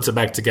 and then he puts it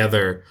back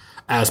together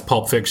as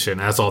Pulp Fiction,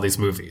 as all these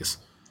movies.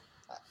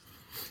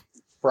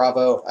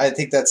 Bravo. I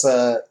think that's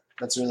a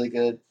really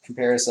good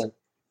comparison.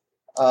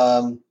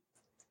 Um,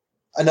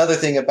 Another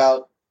thing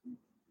about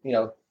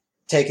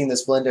taking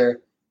this blender,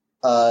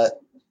 uh,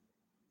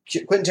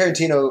 Quentin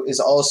Tarantino is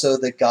also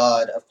the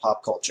god of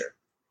pop culture,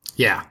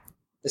 Yeah.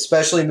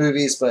 especially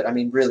movies, but I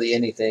mean really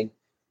anything.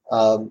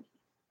 Um,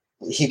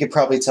 he could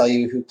probably tell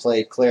you who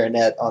played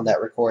clarinet on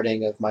that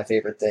recording of My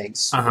Favorite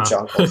Things with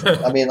John Coltrane. I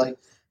Uh-huh. mean, like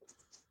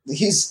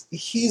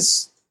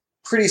he's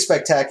pretty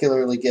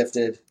spectacularly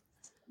gifted.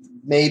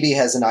 Maybe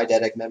has an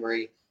eidetic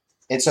memory,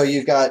 and so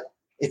you've got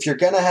if you're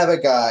gonna have a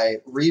guy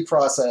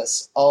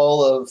reprocess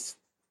all of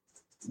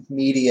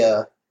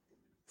media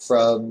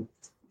from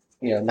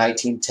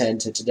 1910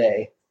 to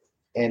today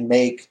and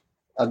make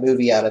a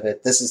movie out of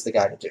it, this is the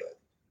guy to do it.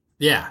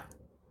 Yeah.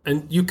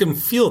 And you can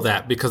feel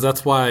that because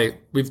that's why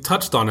we've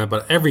touched on it,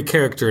 but every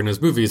character in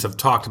his movies have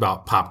talked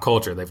about pop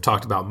culture. They've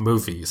talked about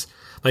movies.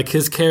 Like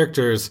his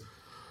characters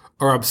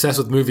are obsessed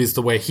with movies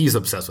the way he's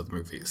obsessed with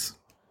movies.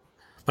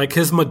 Like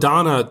his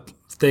Madonna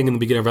thing in the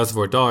beginning of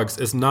Reservoir Dogs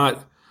is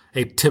not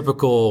a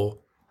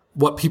typical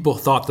what people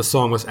thought the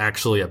song was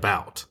actually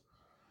about.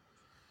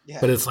 Yeah.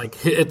 But it's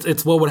like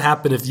it's what would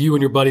happen if you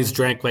and your buddies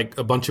drank like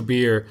a bunch of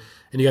beer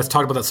and you guys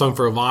talked about that song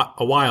for a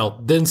while.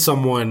 Then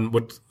someone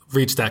would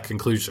reach that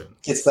conclusion.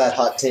 Gets that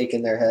hot take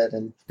in their head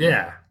and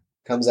Yeah,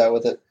 comes out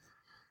with it.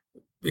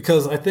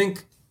 because I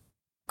think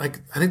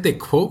they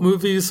quote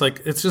movies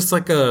like it's just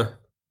like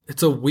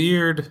it's a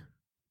weird.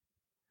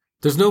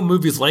 There's no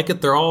movies like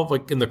it. They're all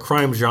like in the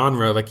crime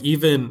genre. Like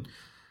even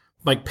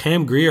like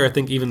Pam Grier, I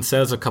think even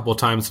says a couple of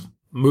times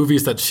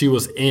movies that she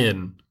was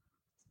in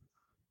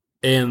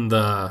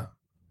the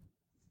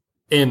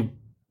in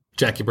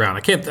Jackie Brown.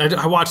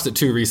 I watched it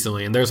too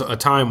recently, and there's a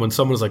time when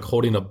someone was like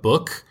holding a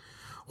book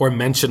or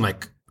mentioned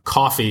like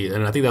coffee,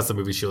 and I think that's the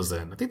movie she was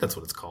in. I think that's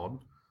what it's called.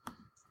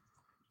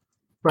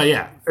 But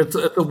yeah, it's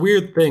a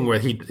weird thing where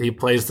he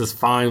plays this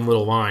fine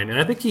little line, and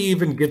I think he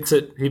even gets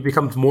it. He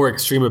becomes more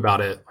extreme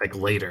about it like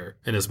later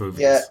in his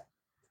movies. Yeah,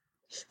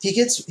 he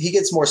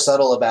gets more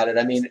subtle about it.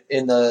 I mean,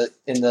 in the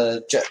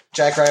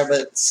Jack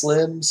Rabbit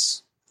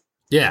Slims,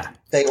 Yeah,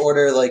 they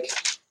order like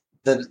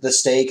the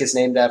steak is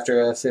named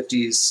after a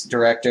 '50s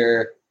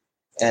director,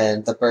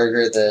 and the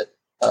burger that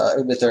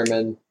Uma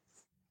Thurman,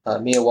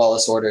 Mia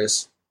Wallace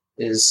orders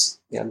is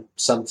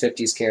some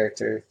 '50s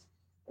character.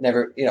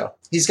 Never,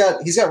 he's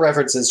got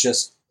references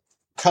just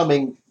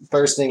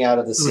bursting out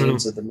of the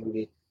seams of the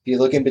movie. If you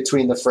look in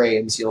between the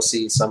frames, you'll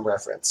see some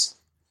reference.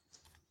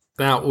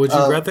 Now, would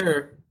you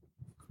rather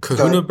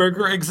Kahuna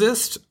Burger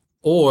exist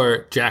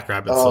or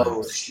Jackrabbit Slims?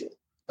 Oh shit!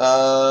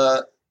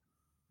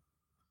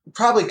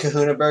 Probably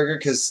Kahuna Burger,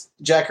 because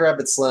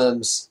Jackrabbit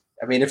Slims.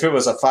 I mean, if it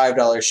was a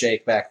 $5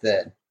 shake back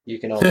then, you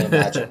can only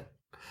imagine.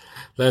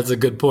 That's a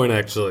good point,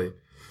 actually.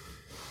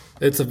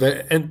 And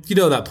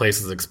that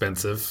place is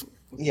expensive.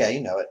 Yeah,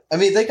 you know it. I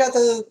mean, they got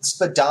the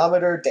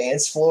speedometer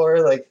dance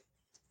floor. Like,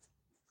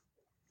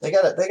 they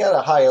got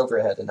a high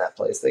overhead in that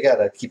place. They got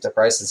to keep the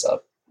prices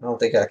up. I don't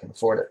think I can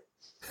afford it.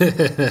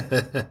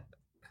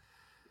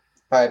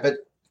 All right, but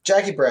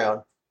Jackie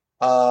Brown,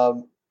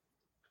 only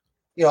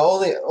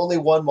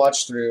one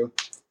watch through.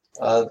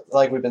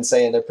 Like we've been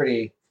saying, they're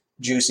pretty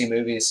juicy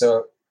movies,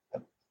 so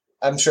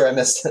I'm sure I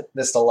missed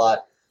a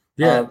lot.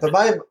 Yeah. But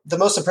the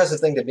most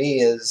impressive thing to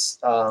me is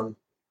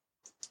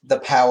the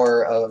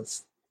power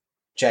of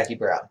Jackie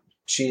Brown.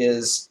 She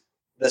is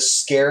the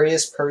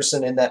scariest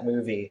person in that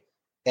movie,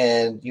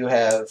 and you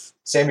have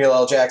Samuel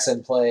L.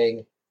 Jackson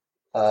playing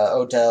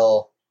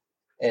Odell,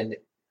 and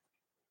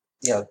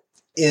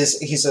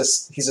he's a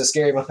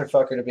scary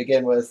motherfucker to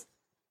begin with,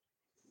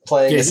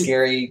 playing a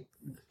scary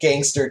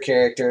gangster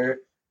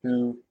character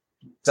who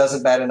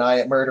doesn't bat an eye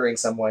at murdering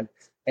someone,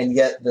 and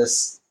yet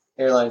this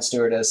airline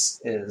stewardess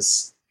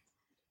is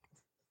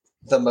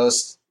the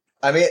most.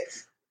 I mean,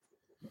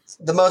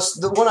 the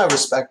one I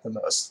respect the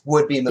most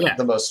would be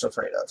the most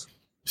afraid of.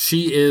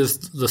 She is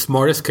the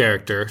smartest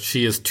character.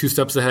 She is 2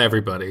 steps ahead of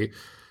everybody.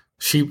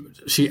 She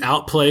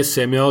outplays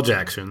Samuel L.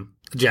 Jackson.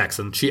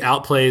 She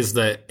outplays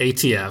the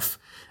ATF,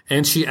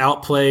 and she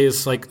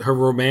outplays like her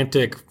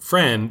romantic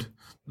friend,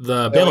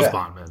 the bailiff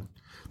bondman.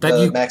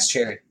 Max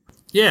Cherry.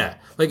 Yeah,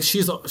 like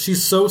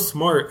she's so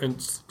smart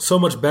and so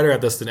much better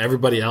at this than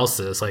everybody else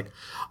is. Like,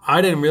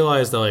 I didn't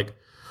realize that like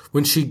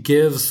when she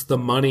gives the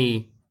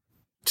money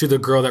to the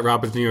girl that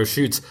Robert De Niro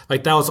shoots,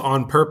 like that was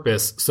on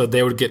purpose, so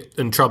they would get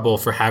in trouble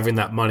for having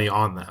that money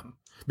on them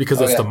because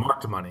it's the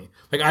marked money.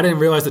 Like, I didn't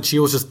realize that she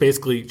was just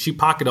basically she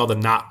pocketed all the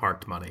not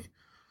marked money.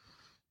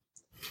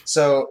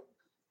 So,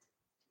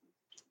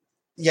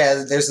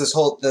 yeah, there's this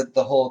whole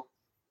the whole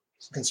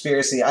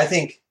conspiracy. I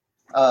think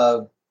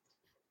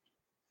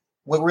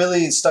what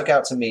really stuck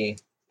out to me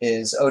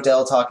is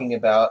Odell talking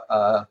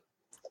about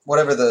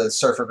whatever the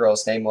surfer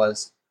girl's name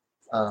was,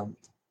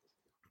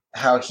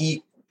 how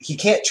he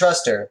can't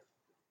trust her,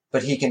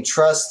 but he can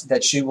trust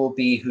that she will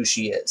be who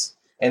she is.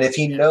 And if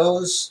he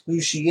knows who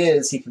she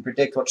is, he can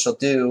predict what she'll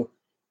do,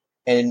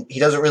 and he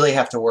doesn't really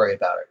have to worry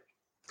about her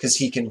because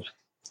he can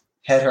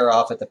head her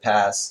off at the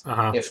pass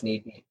if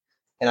need be.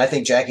 And I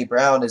think Jackie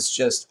Brown is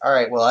just, all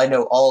right, well, I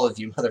know all of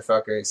you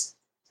motherfuckers,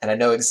 and I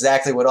know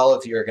exactly what all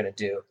of you are going to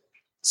do.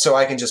 So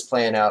I can just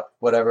plan out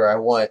whatever I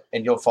want,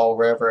 and you'll fall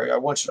wherever I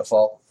want you to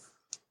fall.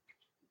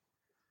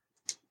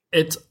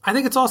 I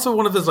think it's also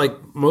one of his like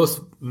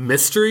most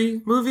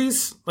mystery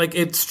movies. Like,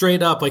 it's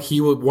straight up like he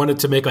wanted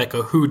to make like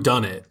a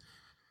whodunit.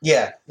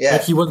 Yeah, yeah.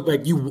 Like he was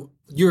like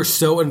you're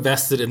so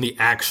invested in the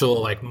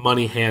actual like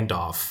money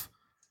handoff.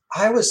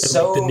 I was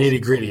so like, the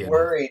nitty-gritty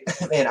worried.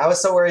 Man, I was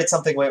so worried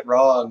something went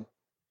wrong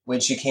when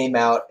she came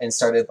out and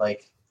started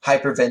like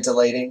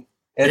hyperventilating.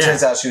 And it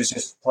turns out she was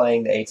just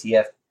playing the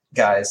ATF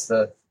guys,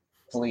 the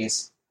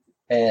police,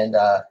 and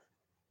I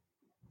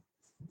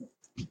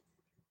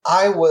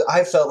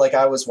felt like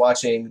I was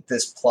watching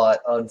this plot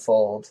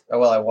unfold.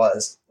 Well, I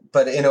was,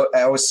 but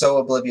I was so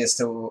oblivious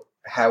to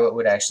how it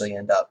would actually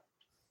end up.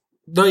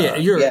 No, yeah,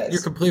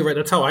 you're completely right.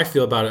 That's how I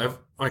feel about it.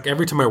 Like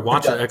every time I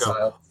watch it, I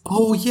go,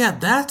 "Oh yeah,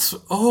 that's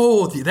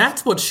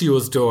what she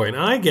was doing."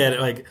 I get it.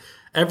 Like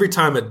every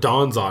time it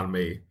dawns on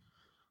me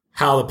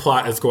how the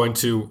plot is going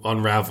to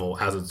unravel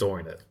as it's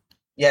doing it.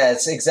 Yeah,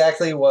 it's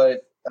exactly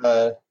what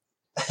I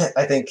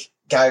think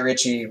Guy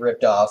Ritchie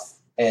ripped off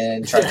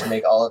and tried to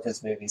make all of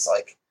his movies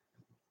like.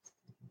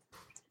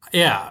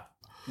 Yeah.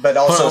 But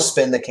also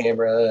spin the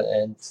camera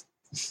and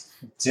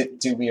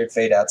do weird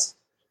fade outs.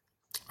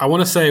 I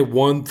want to say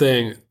one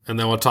thing, and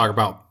then we'll talk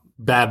about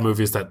bad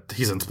movies that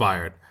he's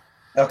inspired.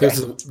 Okay.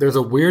 There's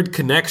a weird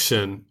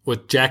connection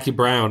with Jackie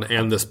Brown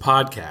and this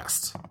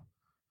podcast.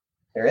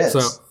 There is.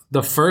 So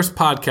the first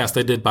podcast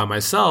I did by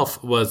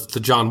myself was the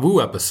John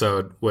Woo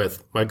episode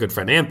with my good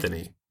friend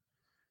Anthony.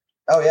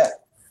 Oh, yeah.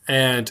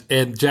 And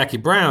Jackie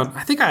Brown,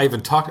 I think I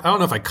even talked, I don't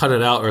know if I cut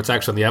it out or it's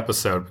actually on the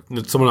episode.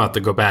 Someone will have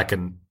to go back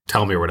and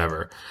tell me or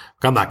whatever.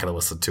 I'm not going to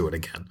listen to it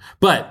again.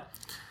 But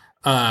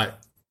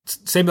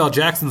Samuel L.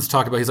 Jackson's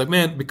talking about, he's like,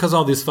 man, because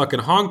all these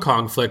fucking Hong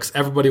Kong flicks,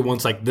 everybody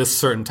wants like this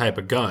certain type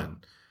of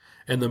gun.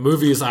 And the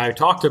movies I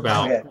talked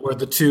about were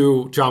the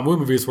 2 John Woo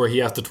movies where he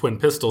has the twin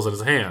pistols in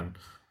his hand.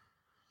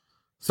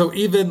 So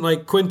even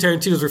like Quentin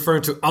Tarantino is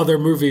referring to other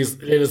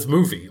movies in his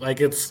movie. Like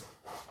it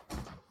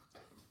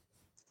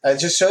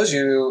just shows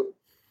you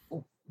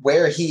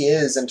where he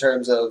is in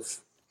terms of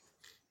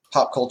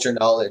pop culture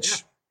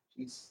knowledge.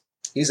 Yeah.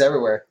 He's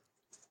everywhere.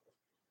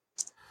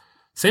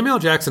 Samuel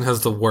Jackson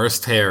has the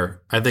worst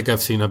hair I think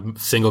I've seen a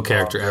single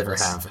character ever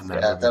have in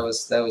that movie.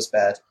 That was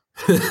bad.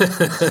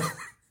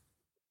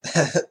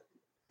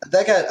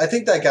 I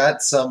think that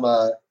got some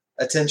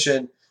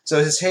attention.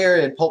 So his hair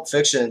in Pulp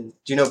Fiction,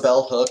 do you know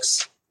Bell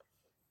Hooks?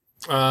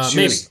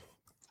 Maybe.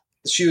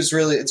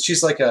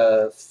 She's like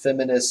a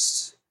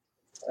feminist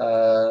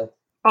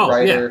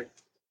writer.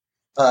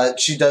 Yeah.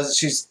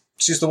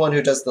 She's the one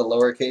who does the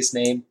lowercase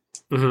name.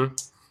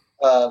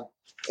 Mm-hmm.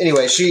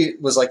 Anyway, she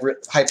was like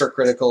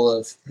hypercritical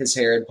of his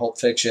hair in Pulp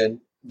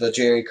Fiction, the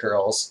Jerry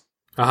curls,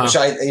 which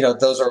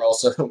those are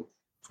also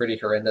pretty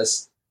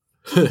horrendous.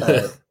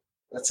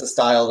 That's a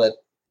style that,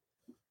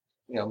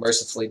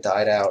 mercifully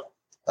died out.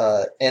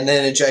 And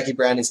then in Jackie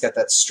Brown, he's got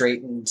that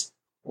straightened,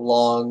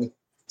 long,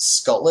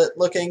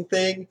 skullet-looking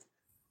thing.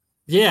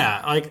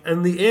 Yeah, like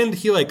in the end,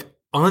 he like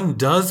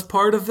undoes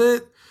part of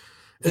it.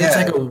 And it's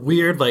like a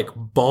weird, like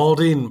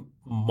balding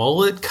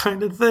mullet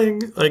kind of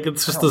thing. Like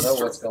it's just this. I don't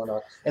know what's going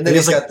on. And then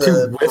he's got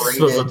the wisps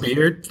of a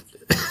beard,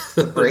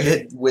 the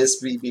braided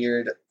wispy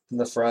beard in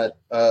the front.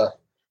 Not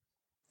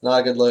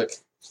a good look.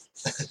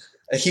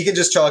 He can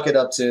just chalk it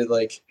up to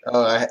like,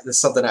 this is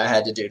something I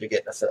had to do to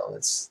get in a film.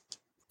 That's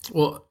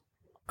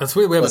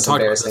weird. We haven't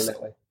talked about this.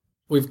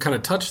 We've kind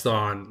of touched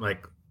on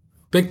like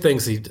big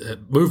things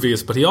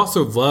movies, but he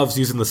also loves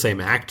using the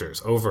same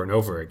actors over and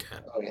over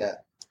again. Oh yeah,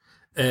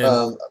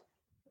 and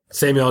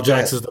Samuel L.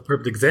 Jackson is the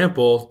perfect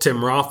example.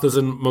 Tim Roth is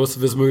in most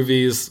of his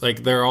movies.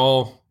 Like they're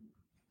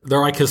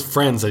like his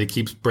friends that he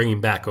keeps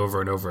bringing back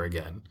over and over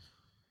again.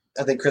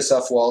 I think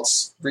Christoph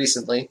Waltz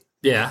recently.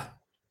 Yeah.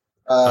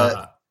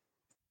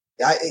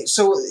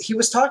 So he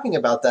was talking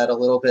about that a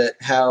little bit,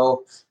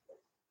 how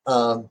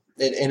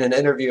in an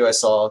interview I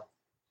saw,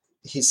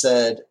 he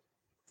said,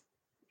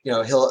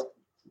 he'll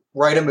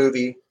write a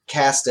movie,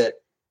 cast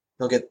it,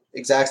 he'll get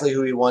exactly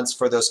who he wants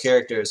for those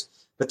characters.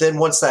 But then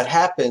once that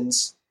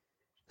happens,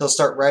 he'll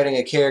start writing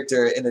a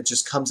character and it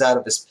just comes out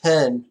of his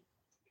pen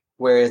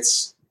where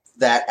it's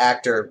that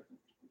actor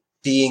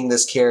being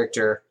this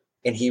character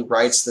and he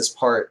writes this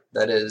part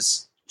that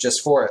is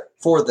just for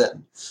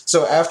them.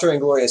 So after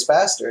Inglourious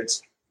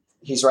Basterds,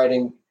 he's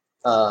writing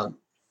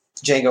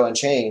Django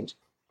Unchained,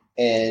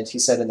 and he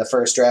said in the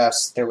first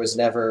drafts there was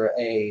never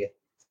a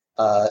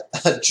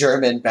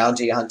German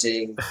bounty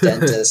hunting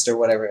dentist or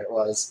whatever it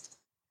was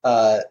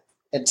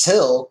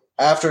until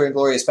after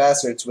Inglourious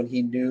Basterds, when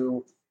he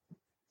knew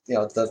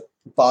the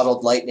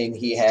bottled lightning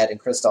he had in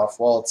Christoph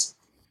Waltz,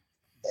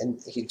 and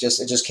it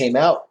just came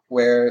out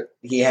where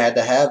he had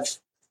to have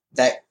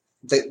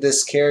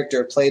this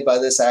character played by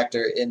this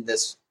actor in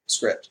this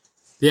script.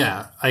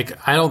 Yeah, like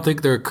I don't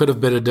think there could have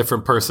been a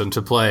different person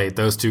to play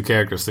those two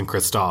characters than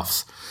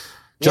Christoph's.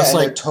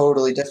 They're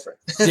totally different.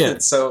 Yeah.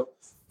 So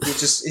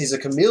he's a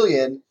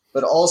chameleon,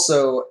 but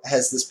also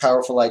has this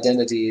powerful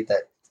identity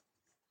that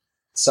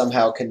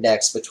somehow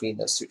connects between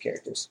those two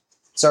characters.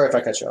 Sorry if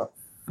I cut you off.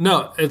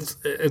 No,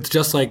 it's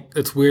just like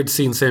it's weird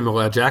seeing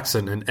Samuel L.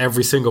 Jackson in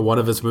every single one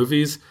of his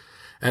movies,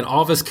 and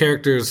all of his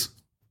characters.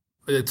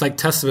 It's like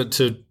testament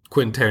to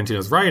Quentin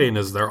Tarantino's writing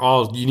is they're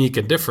all unique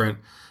and different,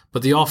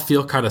 but they all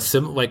feel kind of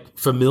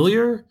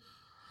familiar.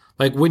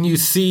 Like when you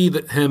see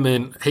him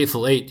in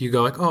Hateful Eight, you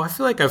go like, "Oh, I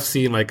feel like I've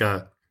seen like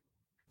a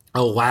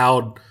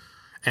loud,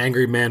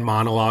 angry man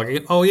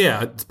monologuing." Oh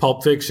yeah, it's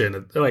Pulp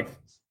Fiction.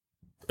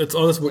 It's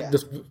all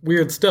this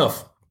weird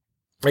stuff.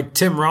 Like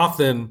Tim Roth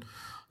in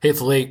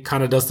Hateful Eight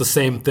kind of does the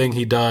same thing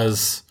he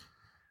does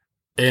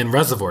in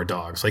Reservoir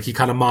Dogs. Like he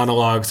kind of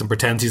monologues and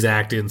pretends he's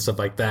acting and stuff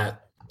like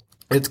that.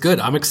 It's good.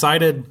 I'm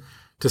excited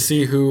to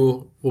see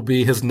who will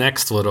be his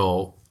next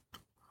little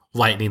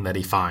lightning that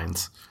he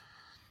finds.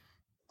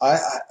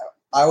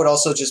 I would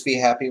also just be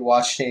happy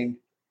watching,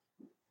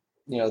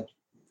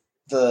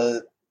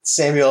 the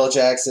Samuel L.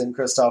 Jackson,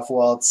 Christoph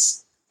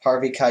Waltz,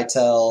 Harvey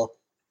Keitel,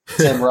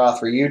 Tim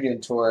Roth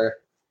reunion tour.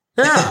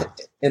 Yeah.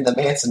 In the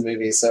Manson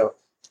movie. So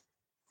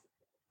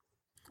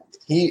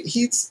he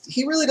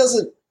really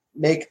doesn't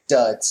make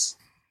duds.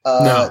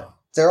 No.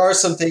 There are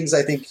some things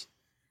I think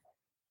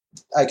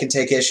I can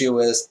take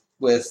issue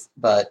with,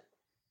 but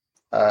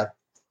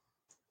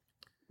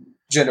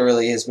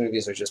generally his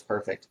movies are just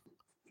perfect.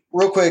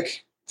 Real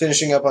quick,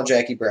 finishing up on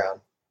Jackie Brown.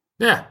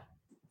 Yeah.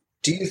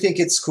 Do you think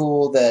it's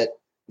cool that,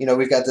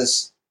 we've got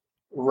this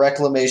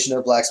reclamation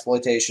of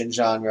blaxploitation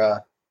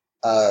genre,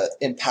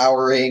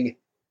 empowering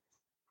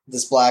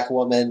this black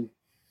woman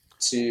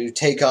to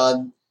take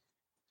on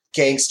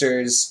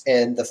gangsters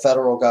and the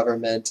federal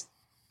government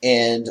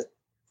and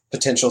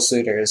potential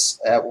suitors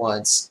at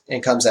once,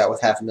 and comes out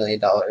with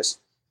 $500,000?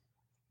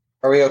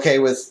 Are we okay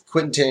with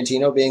Quentin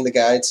Tarantino being the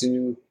guy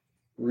to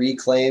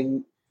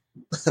reclaim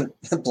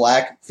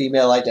black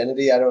female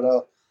identity? I don't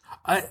know.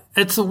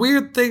 It's a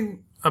weird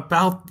thing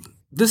about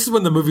this is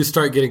when the movies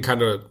start getting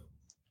kind of,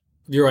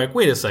 you're like,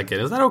 wait a second,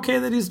 is that okay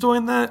that he's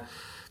doing that?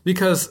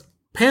 Because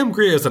Pam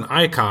Grier is an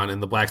icon in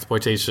the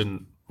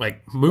blaxploitation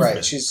movement.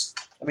 Right.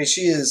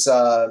 She is.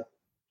 I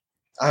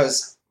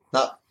was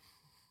not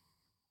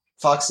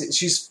Foxy.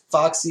 She's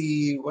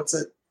Foxy. What's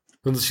it?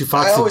 Was she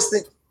Foxy? I always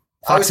think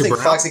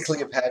Brown? Foxy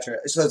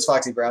Cleopatra. So it's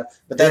Foxy Brown,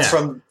 but that's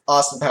from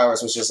Austin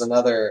Powers, which is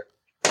another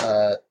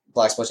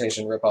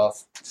blaxploitation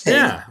ripoff thing.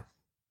 Yeah.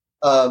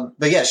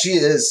 But yeah, she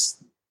is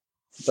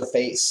the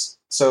face.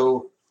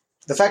 So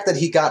the fact that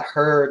he got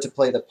her to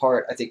play the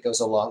part, I think, goes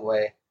a long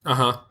way.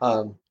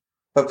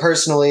 But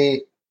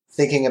personally,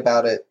 thinking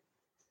about it,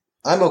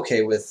 I'm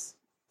okay with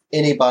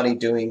anybody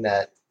doing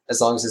that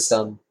as long as it's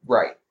done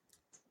right.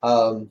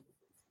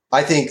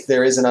 I think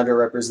there is an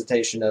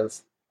underrepresentation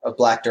of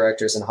black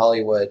directors in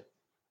Hollywood,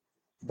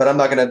 but I'm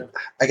not going to,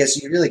 I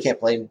guess you really can't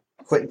blame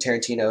Quentin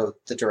Tarantino,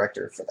 the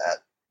director, for that.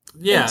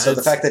 Yeah. And so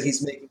the fact that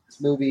he's making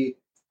this movie,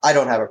 I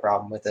don't have a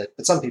problem with it,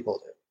 but some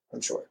people do, I'm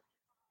sure.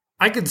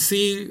 I could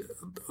see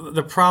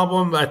the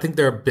problem. I think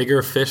there are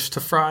bigger fish to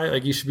fry.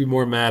 Like, you should be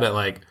more mad at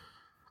like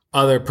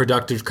other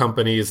productive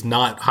companies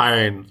not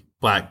hiring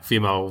black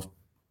females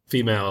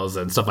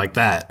and stuff like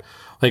that.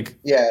 Like,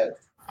 yeah,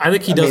 I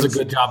think he does a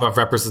good job of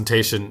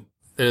representation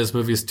in his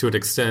movies to an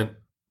extent.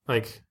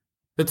 Like,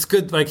 it's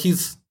good. Like,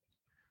 he's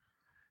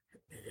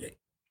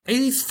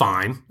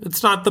fine.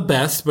 It's not the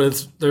best,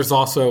 but there's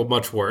also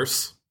much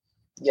worse.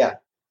 Yeah.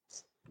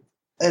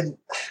 And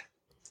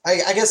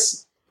I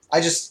guess I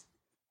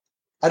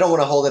don't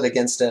want to hold it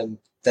against him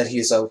that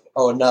he's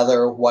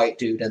another white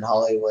dude in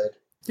Hollywood.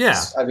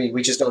 Yeah. I mean,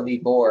 we just don't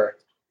need more.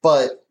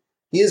 But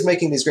he is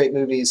making these great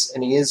movies,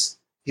 and he's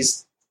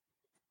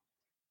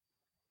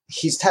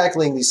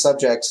tackling these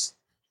subjects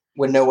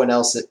when no one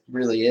else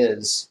really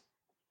is.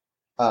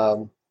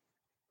 I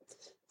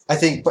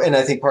think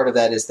part of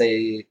that is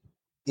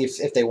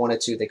if they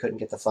wanted to, they couldn't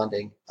get the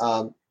funding.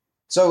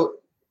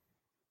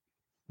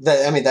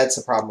 That's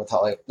a problem with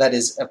Hollywood. That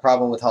is a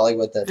problem with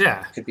Hollywood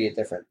that could be a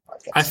different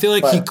podcast. I feel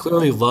like he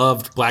clearly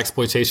loved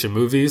blaxploitation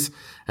movies,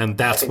 and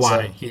that's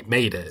why he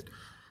made it.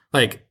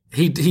 Like,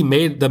 he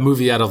made the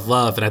movie out of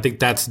love, and I think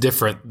that's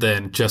different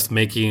than just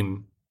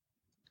making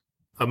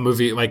a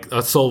movie, like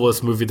a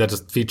soulless movie that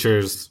just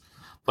features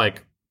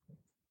like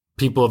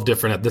people of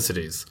different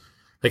ethnicities.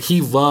 Like,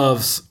 he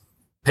loves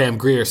Pam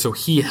Grier, so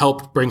he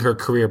helped bring her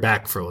career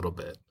back for a little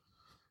bit.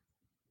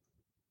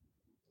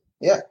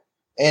 Yeah.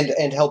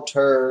 And helped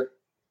her.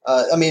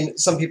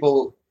 Some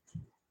people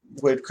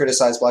would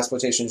criticize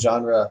blaxploitation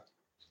genre,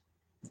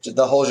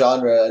 the whole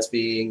genre, as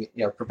being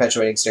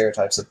perpetuating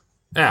stereotypes of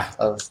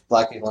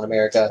black people in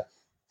America.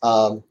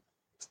 And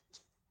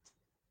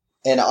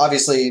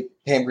obviously,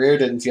 Pam Grier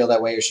didn't feel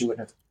that way, or she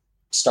wouldn't have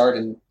starred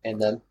in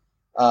them.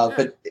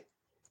 But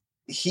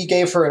he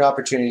gave her an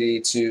opportunity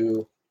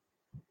to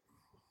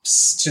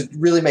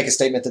really make a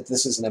statement that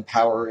this is an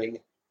empowering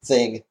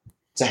thing,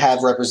 to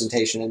have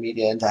representation in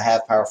media and to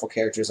have powerful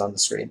characters on the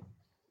screen.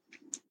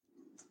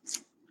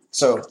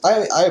 So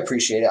I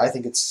appreciate it. I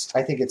think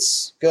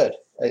it's good,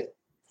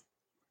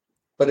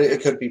 but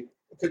it could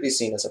be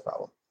seen as a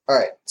problem. All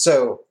right.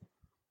 So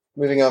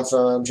moving on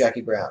from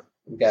Jackie Brown,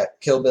 we got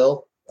Kill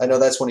Bill. I know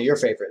that's one of your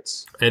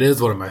favorites. It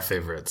is one of my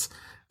favorites.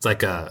 It's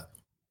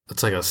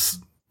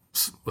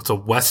a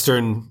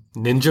Western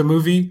ninja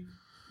movie.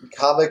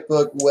 Comic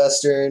book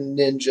Western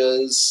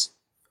ninjas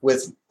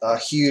with a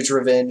huge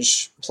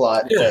revenge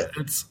plot. Yeah,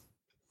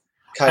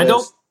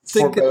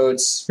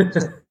 forebodes.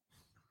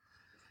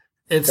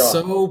 It's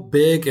so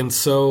big and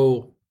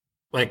so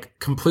like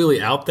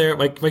completely out there.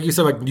 Like you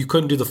said, like you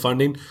couldn't do the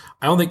funding.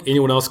 I don't think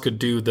anyone else could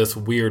do this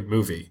weird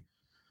movie.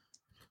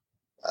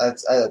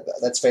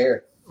 That's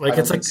fair. Like,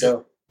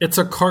 it's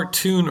a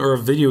cartoon or a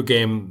video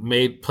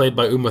game played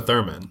by Uma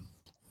Thurman.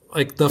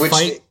 Like the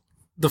fight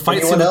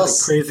scene with like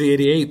Crazy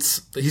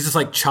 88s, he's just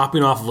like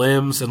chopping off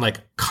limbs and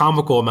like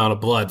comical amount of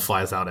blood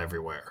flies out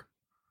everywhere.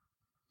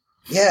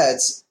 Yeah,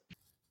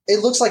 it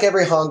looks like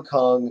every Hong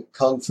Kong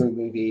kung fu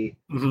movie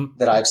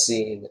that I've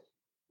seen,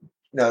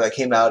 that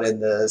came out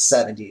in the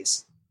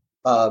 70s.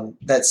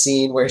 That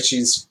scene where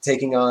she's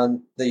taking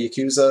on the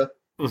Yakuza.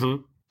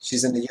 Mm-hmm.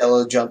 She's in the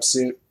yellow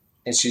jumpsuit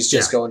and she's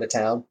just going to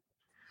town.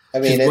 I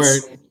mean,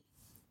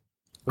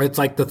 it's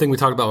like the thing we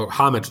talked about with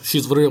Homage.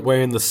 She's literally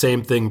wearing the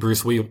same thing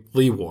Bruce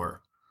Lee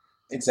wore.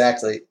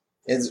 Exactly.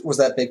 Was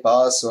that Big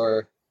Boss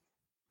or?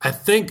 I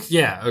think,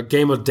 A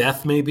Game of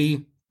Death,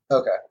 maybe.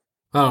 Okay.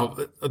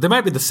 Oh, they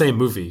might be the same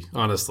movie,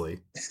 honestly.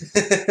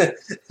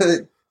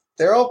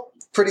 They're all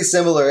pretty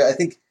similar. I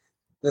think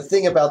the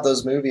thing about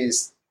those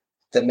movies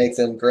that make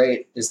them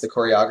great is the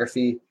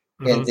choreography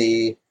and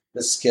the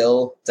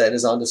skill that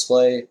is on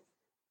display.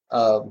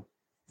 And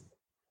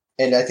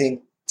I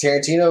think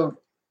Tarantino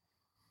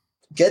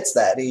gets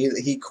that.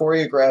 He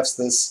choreographs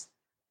this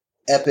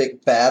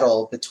epic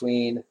battle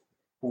between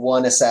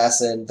one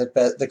assassin,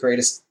 the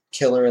greatest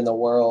killer in the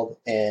world,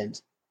 and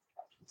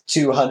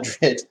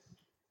 200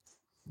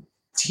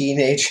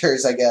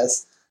 teenagers, I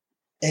guess.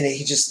 And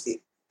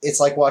it's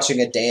like watching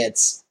a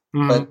dance,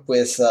 but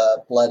with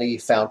bloody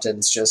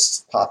fountains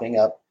just popping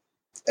up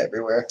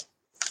everywhere.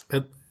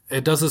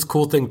 It does this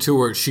cool thing too,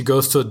 where she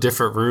goes to a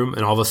different room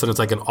and all of a sudden it's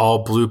like an all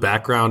blue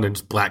background and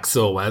just black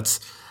silhouettes.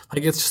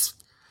 Like, it's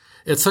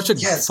such a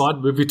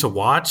fun movie to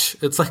watch.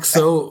 It's like it's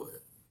so.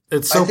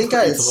 I think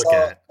I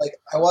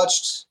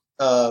watched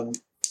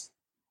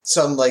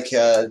some like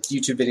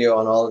YouTube video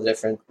on all the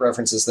different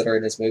references that are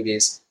in his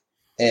movies,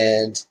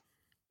 and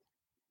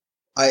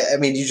I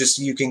mean,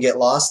 you can get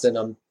lost in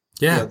them.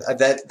 Yeah, You know,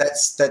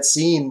 that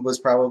scene was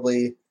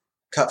probably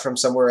cut from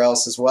somewhere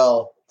else as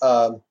well.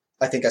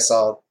 I think I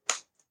saw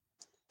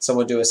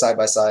someone do a side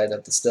by side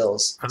of the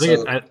stills. I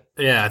think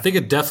I think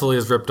it definitely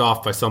is ripped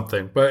off by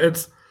something, but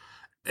it's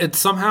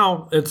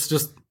somehow it's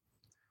just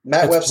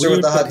Matt it's Webster with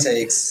weird the hot that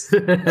takes.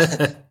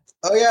 he-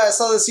 Oh yeah, I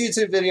saw this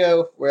YouTube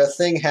video where a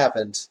thing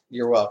happened.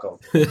 You're welcome.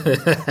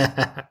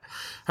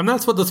 And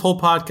that's what this whole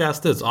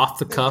podcast is: off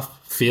the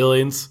cuff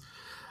feelings.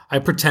 I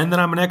pretend that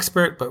I'm an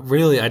expert, but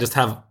really, I just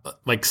have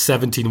like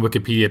 17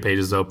 Wikipedia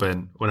pages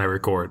open when I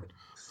record.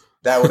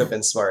 That would have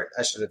been smart.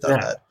 I should have done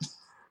Yeah. that.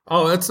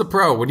 Oh, it's the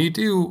pro. When you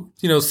do,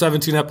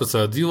 17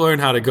 episodes, you learn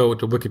how to go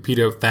to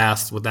Wikipedia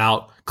fast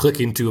without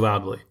clicking too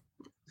loudly.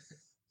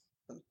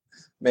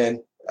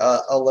 Man,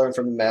 I'll learn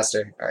from the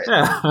master. All right.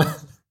 Yeah.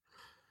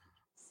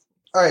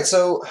 All right.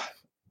 So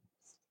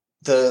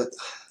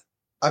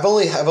I've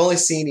only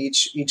seen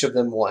each of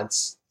them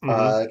once.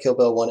 Kill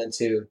Bill 1 and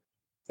 2.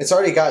 It's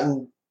already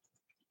gotten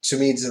to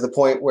me to the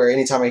point where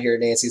anytime I hear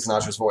Nancy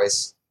Sinatra's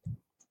voice,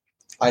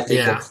 I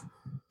think of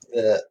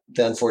the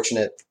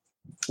unfortunate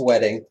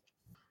wedding.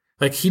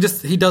 Like he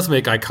does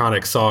make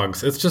iconic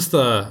songs. It's just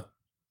such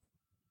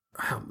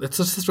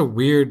a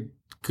weird,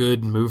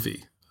 good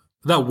movie.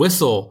 That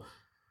whistle,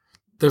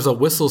 there's a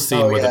whistle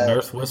scene where the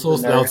nurse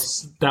whistles. The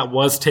nurse. That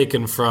was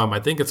taken from, I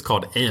think it's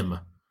called M,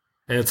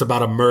 and it's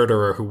about a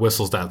murderer who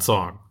whistles that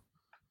song.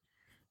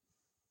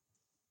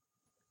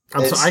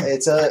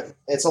 It's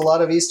a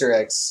lot of Easter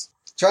eggs.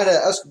 I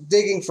was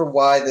digging for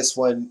why this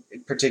one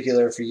in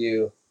particular for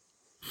you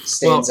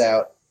stands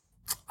out.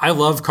 I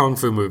love kung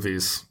fu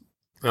movies.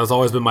 That's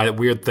always been my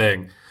weird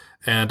thing,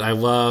 and I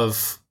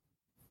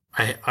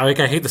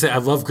hate to say I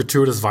love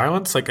gratuitous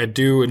violence. Like I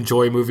do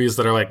enjoy movies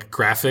that are like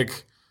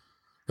graphic.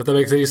 If that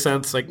makes any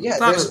sense. Like yeah,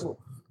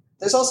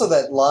 there's also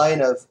that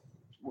line of,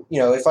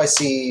 if I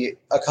see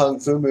a kung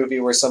fu movie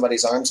where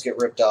somebody's arms get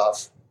ripped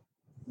off,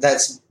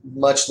 that's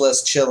much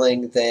less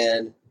chilling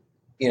than,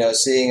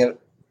 seeing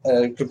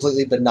a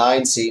completely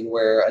benign scene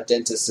where a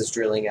dentist is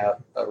drilling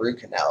out a root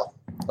canal.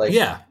 Like,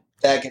 yeah,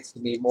 that gets to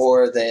me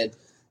more than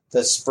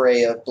the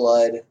spray of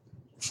blood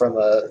from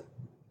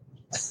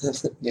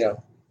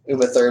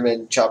Uma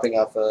Thurman chopping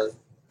off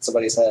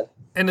somebody's head.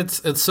 and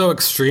it's so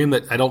extreme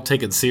that I don't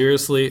take it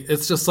seriously.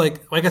 It's just like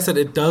I said,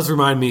 it does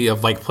remind me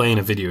of like playing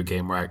a video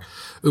game where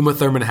Uma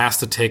Thurman has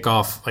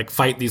to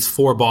fight these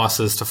 4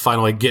 bosses to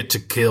finally get to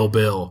kill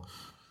Bill.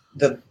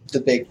 The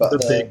big boss.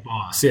 The big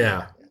boss,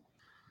 yeah.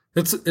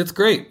 It's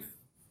great.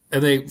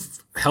 And they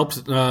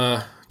helped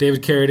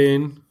David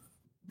Carradine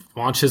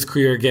launch his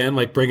career again,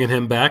 like bringing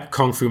him back,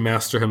 Kung Fu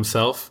Master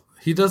himself.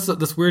 He does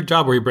this weird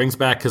job where he brings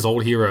back his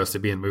old heroes to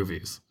be in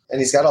movies. And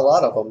he's got a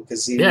lot of them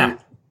because he's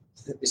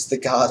the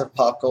god of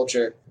pop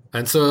culture.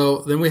 And so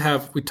then we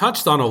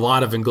touched on a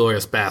lot of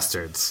Inglourious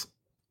Bastards.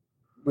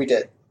 We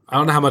did. I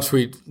don't know how much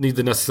we need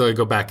to necessarily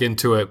go back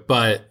into it,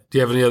 but do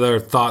you have any other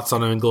thoughts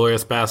on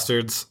Inglourious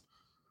Bastards?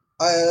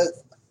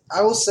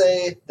 I will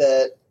say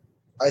that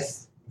I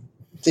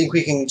think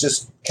we can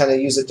just kind of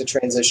use it to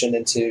transition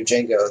into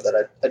Django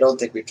that I don't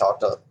think we've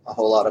talked a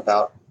whole lot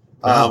about.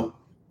 No.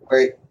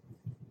 Where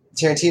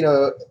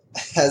Tarantino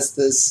has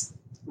this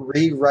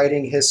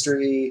rewriting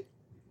history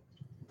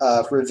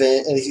of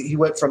revenge, and he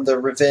went from the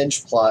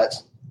revenge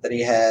plot that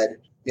he had,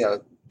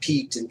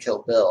 peaked in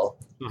Kill Bill,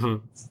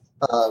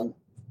 Mm-hmm.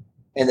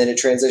 and then it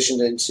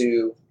transitioned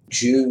into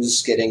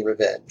Jews getting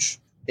revenge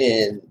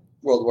in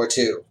World War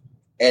II,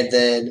 and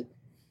then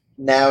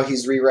now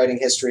he's rewriting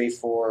history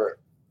for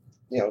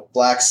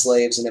black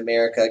slaves in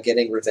America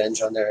getting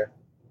revenge on their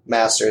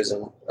masters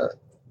in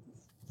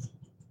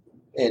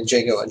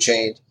Django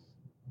Unchained.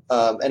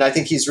 And I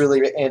think he's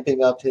really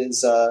amping up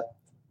his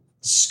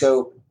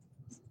scope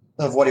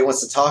of what he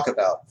wants to talk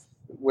about.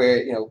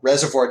 Where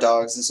Reservoir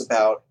Dogs is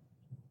about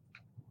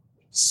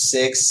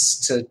 6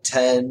 to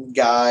 10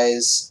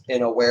 guys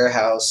in a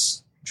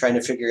warehouse trying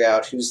to figure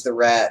out who's the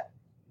rat,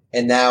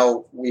 and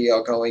now we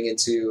are going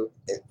into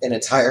an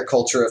entire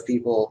culture of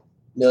people,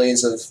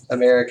 millions of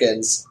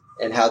Americans,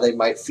 and how they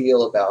might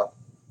feel about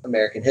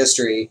American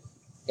history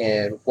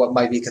and what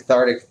might be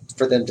cathartic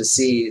for them to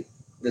see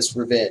this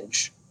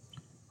revenge.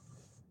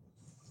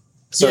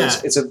 So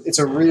Yeah. it's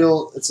a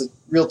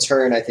real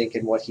turn, I think,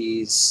 in what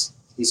he's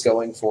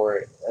going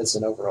for as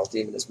an overall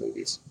theme in his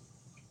movies.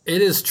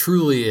 It is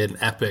truly an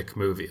epic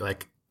movie.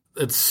 Like,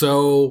 it's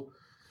so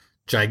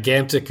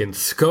gigantic in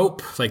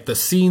scope. Like, the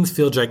scenes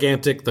feel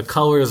gigantic. The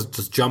colors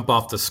just jump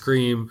off the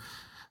screen.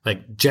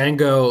 Like,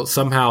 Django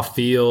somehow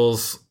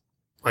feels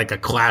like a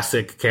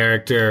classic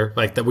character,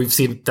 like that we've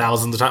seen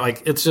thousands of times.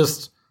 Like, it's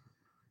just...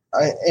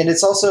 And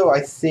it's also,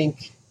 I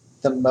think,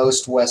 the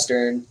most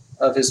Western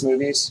of his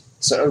movies.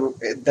 So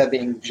that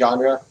being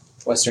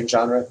Western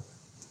genre.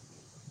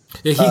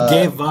 Yeah, he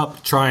gave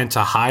up trying to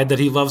hide that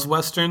he loves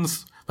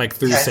Westerns, like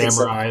through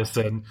Samurais,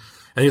 and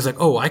he's like,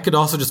 oh, I could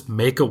also just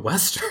make a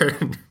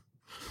Western.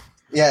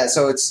 Yeah,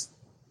 so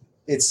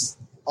it's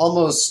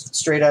almost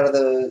straight out of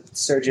the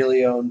Sergio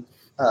Leone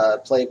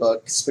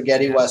playbook,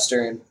 spaghetti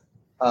western.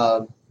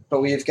 But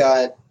we've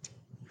got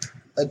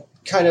a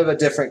kind of a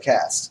different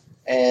cast,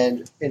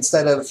 and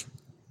instead of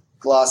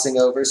glossing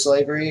over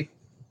slavery,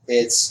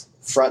 it's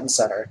front and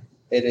center.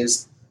 It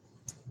is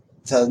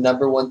the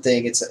number one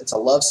thing. It's a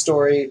love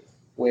story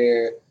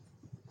where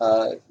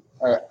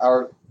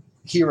our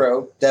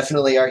hero,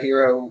 definitely our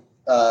hero,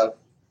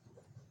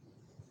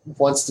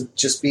 wants to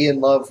just be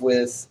in love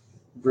with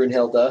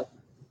Brunhilde.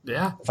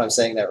 Yeah, if I'm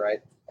saying that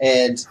right.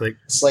 And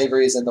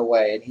slavery is in the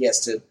way, and he has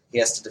to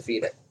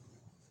defeat it.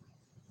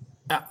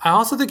 I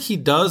also think he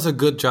does a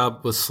good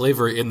job with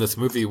slavery in this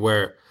movie,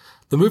 where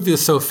the movie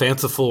is so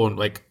fanciful, and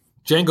like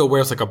Django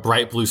wears like a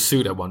bright blue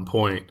suit at one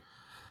point,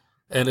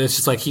 and it's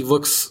just like he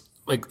looks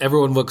like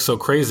everyone looks so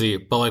crazy.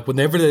 But like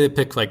whenever they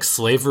pick like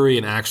slavery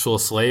and actual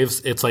slaves,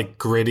 it's like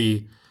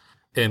gritty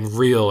and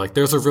real. Like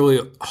there's a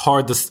really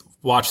hard to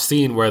watch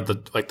scene where the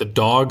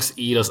dogs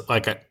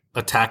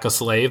attack a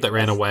slave that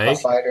ran away. A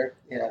fighter,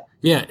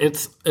 yeah.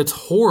 It's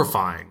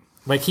horrifying.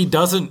 Like he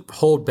doesn't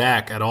hold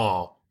back at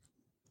all.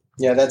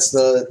 Yeah, that's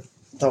the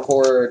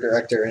horror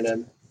director in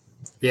him.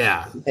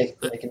 Yeah,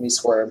 making me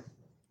squirm.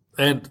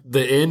 And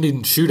the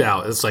ending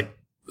shootout is like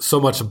so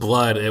much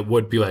blood. It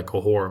would be like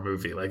a horror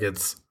movie. Like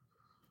the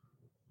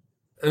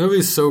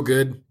movie's so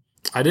good.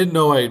 I didn't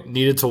know I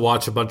needed to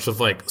watch a bunch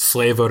of like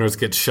slave owners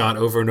get shot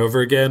over and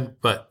over again,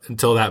 but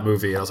until that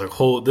movie, I was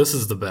like, "Oh, this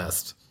is the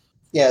best."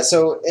 Yeah.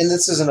 So, and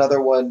this is another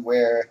one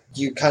where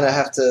you kind of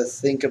have to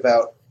think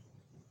about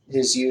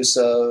his use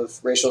of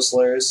racial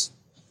slurs,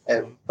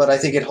 but I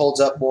think it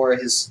holds up more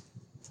his.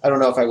 I don't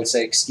know if I would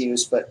say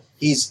excuse, but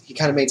he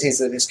kind of maintains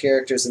that his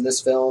characters in this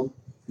film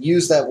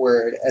use that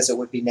word as it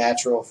would be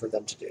natural for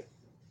them to do.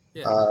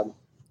 Yeah.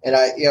 And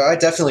I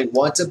definitely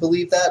want to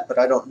believe that, but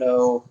I don't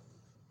know.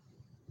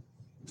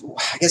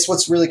 I guess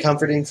what's really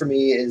comforting for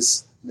me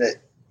is that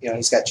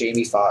he's got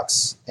Jamie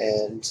Foxx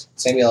and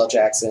Samuel L.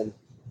 Jackson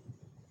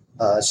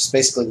just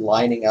basically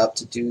lining up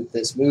to do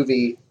this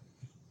movie,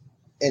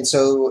 and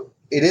so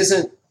it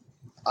isn't.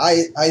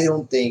 I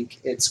don't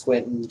think it's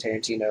Quentin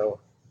Tarantino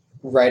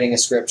writing a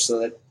script so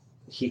that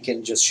he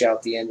can just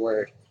shout the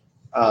N-word.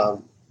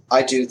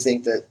 I do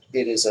think that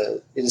it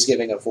is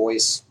giving a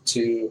voice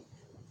to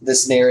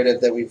this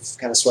narrative that we've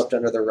kind of swept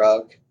under the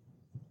rug.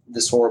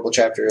 This horrible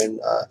chapter in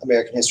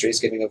American history is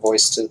giving a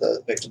voice to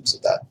the victims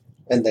of that,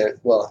 and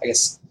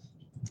it's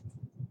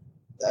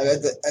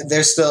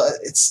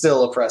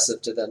still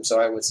oppressive to them. So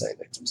I would say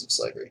victims of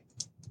slavery.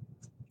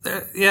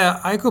 Yeah,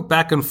 I go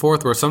back and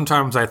forth where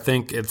sometimes I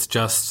think it's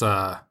just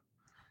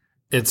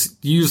it's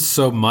used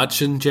so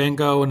much in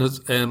Django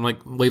and like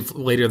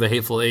later The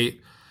Hateful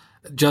Eight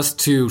just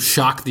to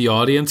shock the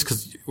audience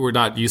because we're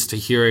not used to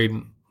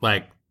hearing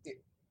like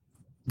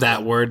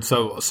that word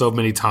so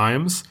many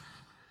times.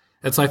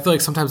 And so I feel like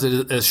sometimes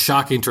it is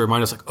shocking to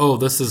remind us like, oh,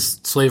 this is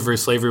slavery.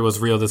 Slavery was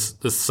real. This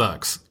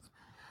sucks.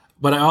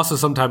 But I also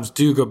sometimes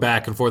do go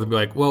back and forth and be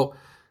like, well,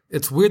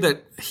 it's weird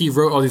that he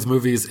wrote all these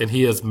movies and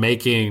he is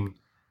making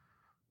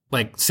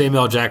like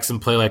Samuel L. Jackson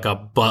play like a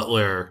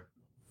butler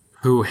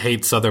who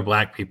hates other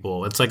black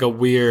people. It's like a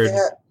weird.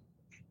 Yeah.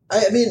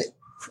 I mean,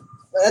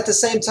 at the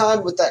same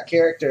time with that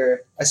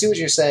character, I see what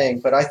you're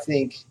saying, but I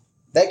think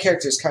that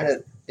character is kind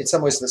of, in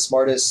some ways, the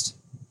smartest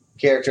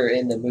character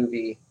in the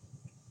movie.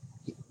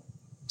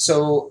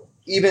 So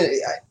even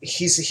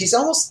he's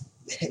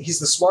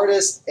the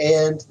smartest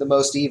and the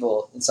most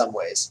evil in some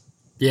ways.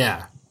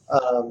 Yeah.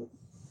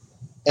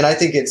 And I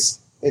think it's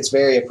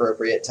very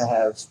appropriate to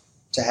have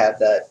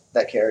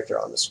that character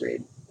on the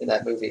screen in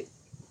that movie.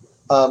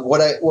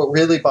 What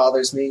really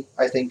bothers me,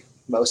 I think,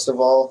 most of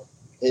all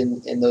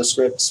in those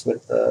scripts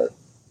with the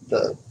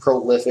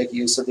prolific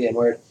use of the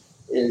N-word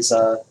is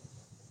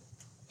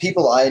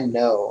people I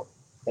know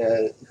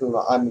who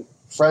I'm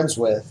friends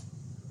with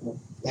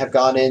have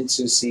gone in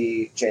to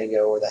see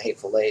Django or The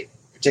Hateful Eight,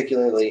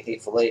 particularly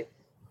Hateful Eight,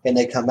 and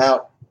they come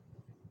out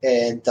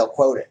and they'll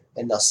quote it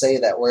and they'll say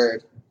that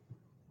word,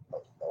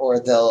 or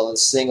they'll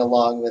sing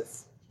along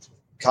with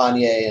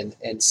Kanye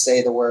and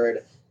say the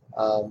word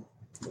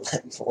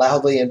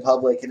loudly in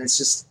public, and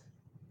it's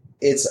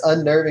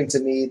unnerving to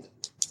me.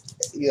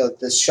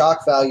 The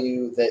shock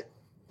value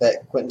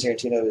that Quentin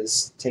Tarantino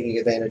is taking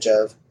advantage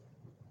of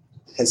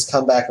has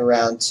come back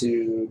around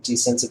to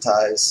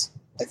desensitize,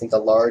 I think, a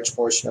large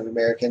portion of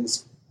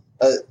Americans,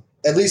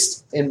 at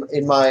least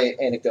in my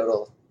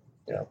anecdotal,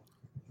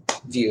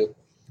 view.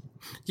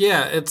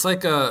 Yeah, it's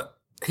like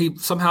he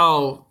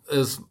somehow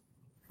is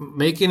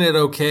making it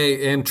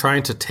okay and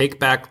trying to take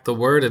back the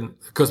word, and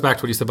it goes back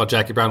to what you said about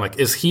Jackie Brown. Like,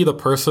 is he the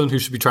person who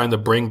should be trying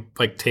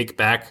to take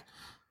back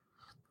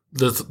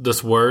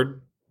this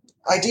word?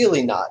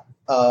 Ideally, not.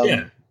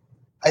 Yeah,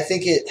 I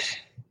think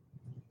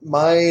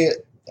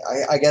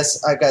I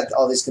guess I've got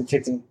all these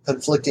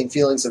conflicting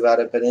feelings about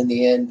it, but in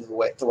the end,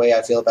 the way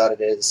I feel about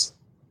it is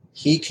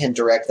he can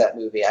direct that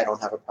movie. I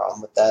don't have a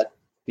problem with that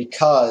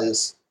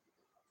because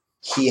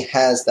he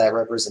has that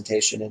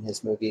representation in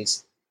his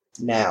movies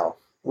now.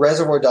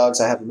 Reservoir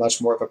Dogs, I have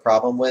much more of a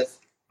problem with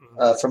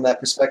from that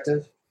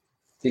perspective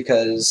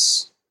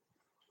because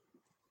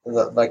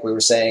like we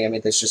were saying, I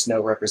mean, there's just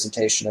no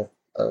representation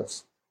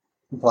of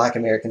Black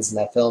Americans in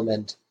that film,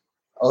 and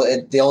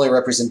the only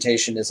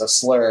representation is a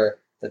slur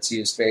that's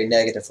used very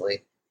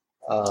negatively.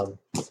 Um,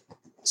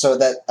 so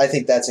that I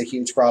think that's a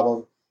huge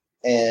problem,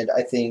 and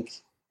I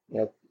think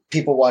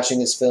people watching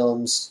his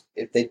films,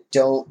 if they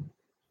don't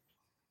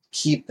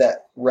keep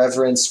that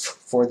reverence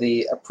for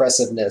the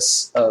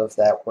oppressiveness of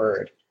that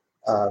word,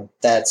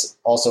 that's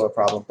also a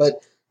problem.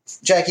 But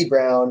Jackie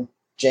Brown,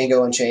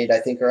 Django Unchained, I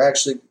think are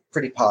actually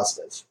pretty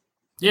positive.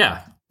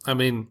 Yeah. I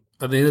mean,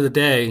 at the end of the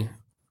day,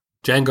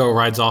 Django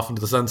rides off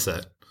into the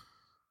sunset.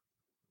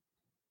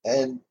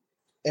 And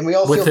we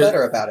all feel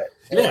better about it.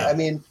 Yeah. I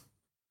mean,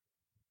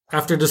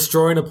 after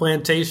destroying a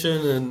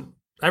plantation and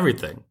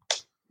everything.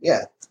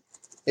 Yeah.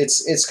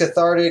 It's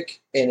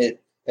cathartic, and it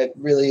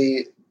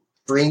really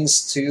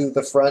brings to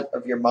the front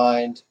of your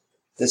mind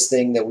this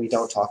thing that we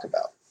don't talk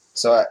about.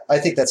 So I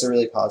think that's a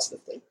really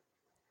positive thing.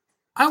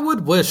 I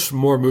would wish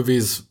more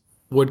movies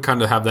would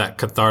kind of have that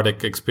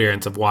cathartic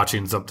experience of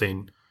watching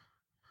something.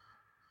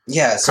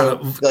 Yeah, so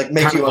kind of, like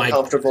make you like,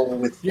 uncomfortable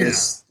with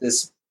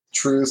this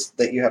truth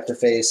that you have to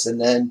face, and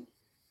then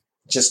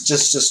just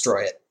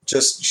destroy it.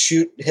 Just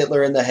shoot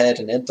Hitler in the head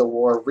and end the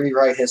war,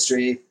 rewrite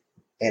history,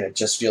 and it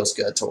just feels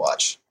good to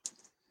watch.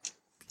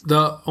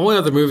 The only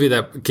other movie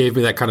that gave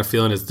me that kind of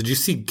feeling is, did you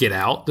see Get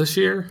Out this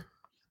year?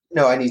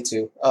 No, I need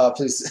to.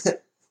 Please.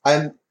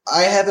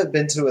 I haven't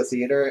been to a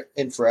theater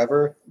in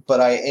forever, but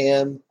I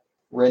am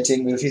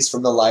renting movies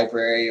from the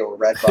library or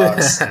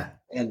Redbox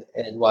and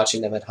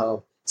watching them at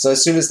home. So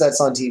as soon as that's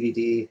on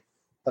DVD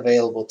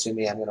available to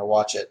me, I'm going to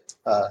watch it.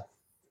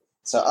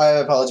 So I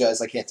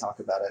apologize, I can't talk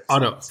about it. Oh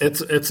no,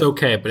 it's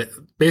okay. But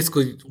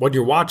basically, when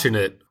you're watching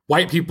it,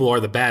 white people are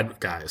the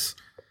bad guys.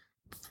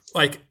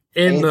 Like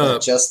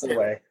just the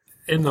way.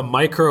 In the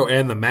micro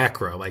and the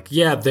macro, like,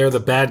 yeah, they're the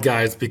bad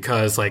guys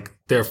because like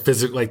they're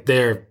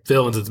they're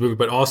villains in the movie,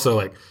 but also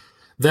like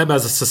them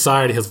as a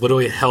society has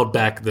literally held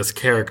back this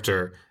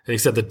character and he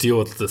said to deal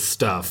with this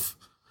stuff.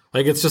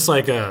 Like, it's just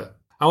like I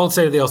won't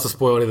say anything else to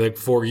spoil anything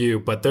for you,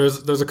 but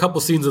there's a couple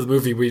scenes of the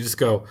movie where you just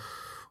go,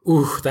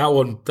 ooh,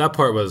 that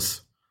part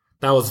was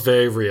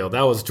very real.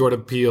 That was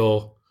Jordan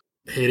Peele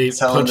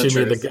punching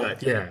me in the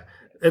gut. Yeah,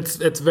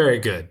 it's very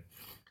good.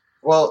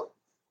 Well,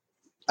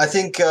 I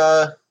think we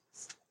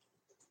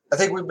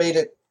made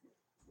it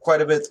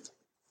quite a bit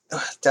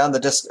down the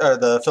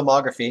the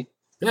filmography.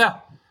 Yeah.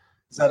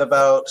 Is that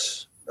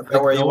about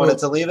where you wanted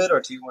to leave it, or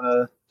do you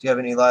have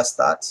any last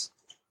thoughts?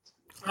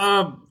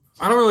 I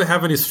don't really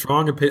have any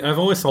strong opinion. I've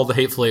only saw The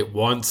Hateful Eight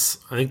once.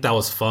 I think that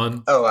was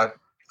fun. Oh, I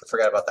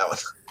forgot about that one.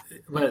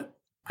 But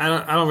I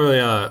don't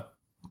really. I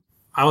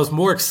was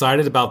more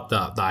excited about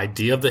the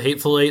idea of The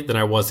Hateful Eight than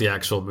I was the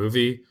actual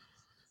movie.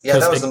 Yeah,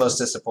 that was the most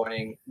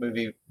disappointing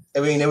movie. I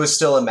mean, it was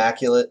still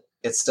immaculate.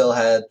 It still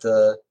had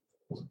the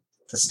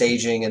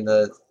staging and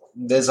the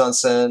mise en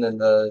scène and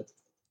the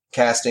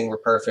casting were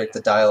perfect.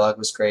 The dialogue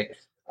was great.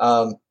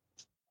 It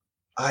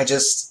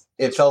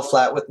fell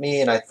flat with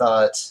me, and I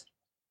thought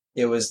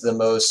it was the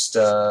most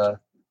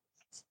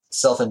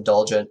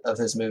self-indulgent of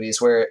his movies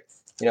where,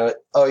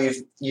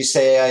 you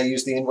say I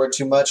use the N-word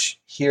too much.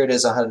 Here it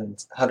is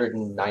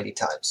 190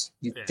 times.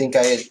 You think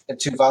I am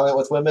too violent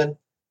with women?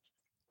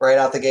 Right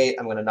out the gate,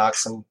 I'm going to knock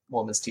some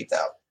woman's teeth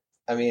out.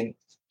 I mean,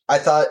 I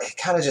thought it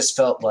kind of just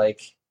felt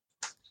like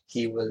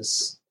he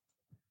was,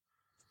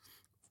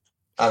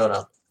 I don't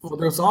know. Well,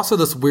 there's also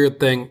this weird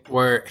thing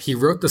where he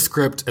wrote the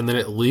script and then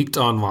it leaked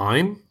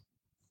online.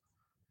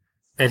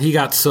 And he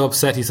got so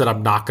upset, he said,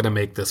 I'm not going to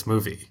make this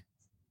movie.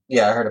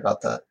 Yeah, I heard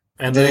about that.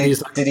 And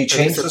did he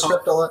change the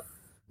script a lot?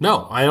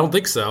 No, I don't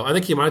think so. I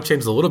think he might have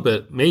changed a little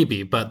bit,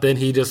 maybe, but then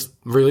he just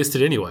released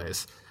it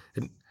anyways.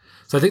 And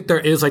so I think there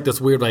is like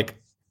this weird,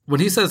 like, when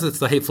he says it's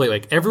The Hateful Eight,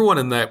 like, everyone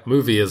in that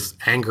movie is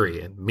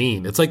angry and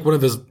mean. It's like one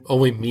of his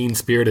only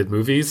mean-spirited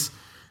movies.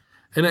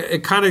 And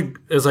it kind of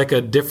is like a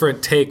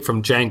different take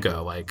from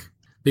Django, like,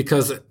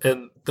 because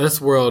in this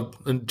world,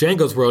 in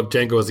Django's world,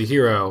 Django is a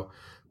hero,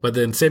 but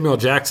then Samuel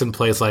Jackson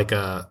plays like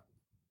a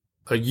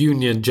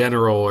Union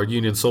general or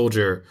Union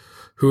soldier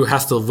who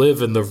has to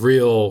live in the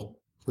real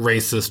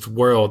racist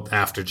world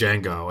after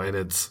Django, and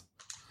it's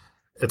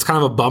kind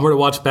of a bummer to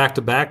watch back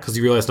to back because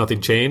you realize nothing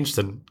changed,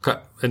 and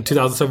in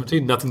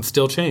 2017 nothing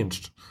still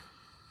changed.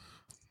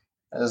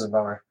 That is a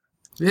bummer.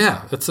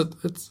 Yeah,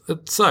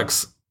 it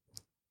sucks.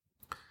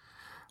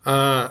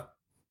 One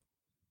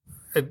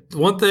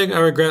thing I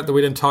regret that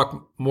we didn't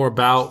talk more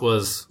about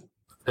was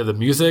the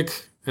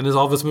music in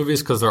all of his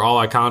movies because they're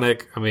all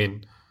iconic. I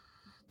mean,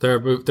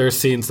 there are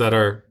scenes that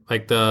are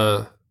like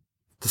the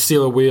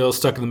Steel Wheel,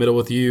 Stuck in the Middle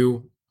with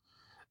You.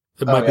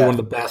 It might be one of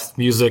the best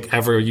music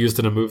ever used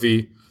in a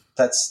movie.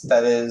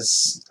 That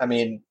is. I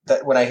mean,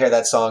 when I hear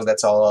that song,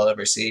 that's all I'll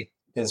ever see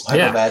is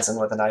Michael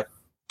Madsen with a knife.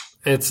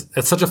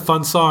 It's such a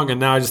fun song, and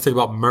now I just think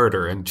about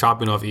murder and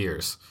chopping off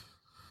ears.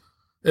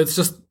 It's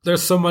just,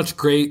 there's so much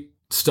great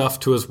stuff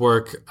to his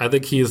work. I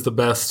think he is the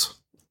best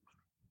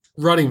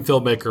running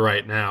filmmaker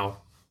right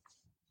now.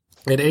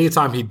 And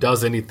anytime he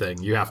does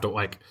anything, you have to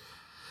like.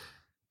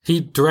 He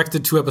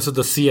directed 2 episodes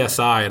of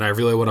CSI, and I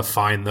really want to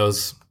find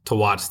those to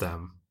watch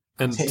them.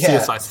 And Yeah.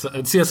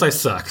 CSI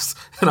sucks.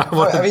 And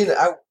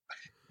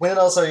when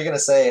else are you going to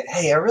say,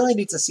 "Hey, I really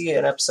need to see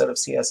an episode of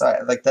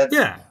CSI"? Like that.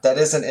 yeah. That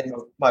isn't in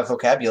my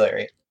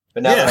vocabulary.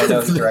 But now that I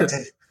know he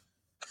directed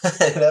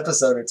an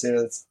episode or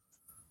two,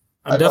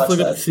 I'm definitely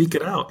going to seek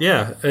it out.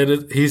 Yeah,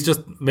 and he's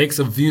just makes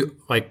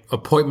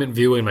appointment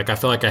viewing. Like I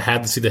felt like I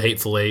had to see The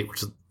Hateful Eight,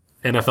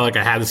 and I felt like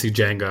I had to see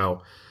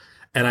Django,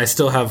 and I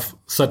still have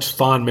such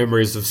fond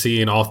memories of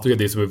seeing all three of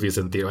these movies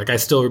in theater. Like I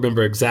still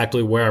remember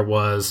exactly where I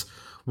was,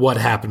 what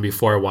happened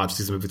before I watched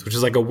these movies, which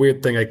is like a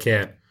weird thing I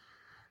can't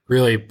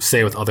really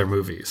say with other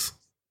movies.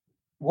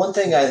 One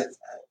thing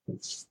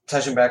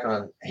touching back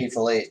on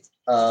Hateful Eight,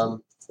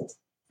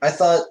 I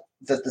thought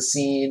that the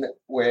scene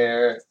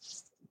where,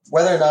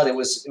 whether or not it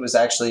was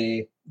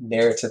actually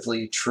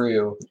narratively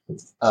true,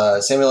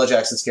 Samuel L.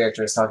 Jackson's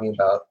character is talking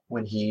about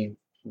when he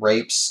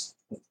rapes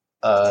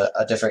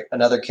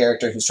another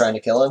character who's trying to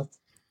kill him.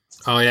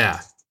 Oh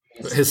yeah,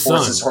 his son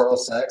forces oral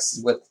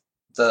sex with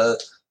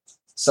the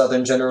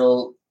Southern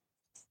general,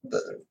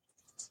 the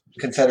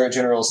Confederate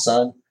general's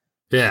son.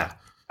 Yeah,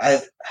 I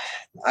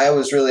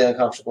was really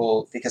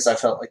uncomfortable because I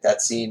felt like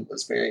that scene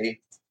was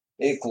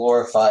it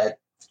glorified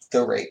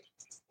the rape.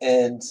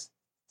 And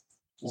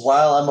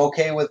while I'm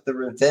okay with the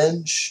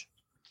revenge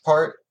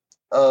part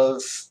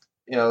of,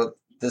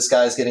 this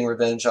guy's getting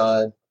revenge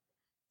on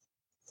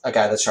a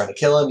guy that's trying to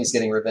kill him, he's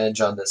getting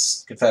revenge on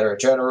this Confederate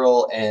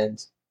general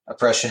and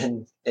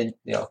oppression and,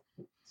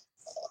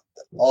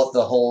 all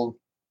the whole,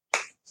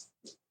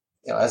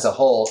 as a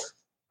whole,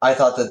 I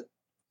thought that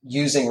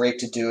using rape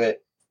to do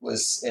it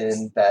was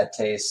in bad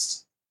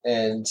taste.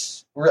 And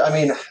I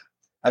mean,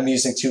 I'm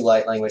using too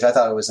light language. I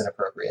thought it was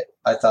inappropriate.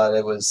 I thought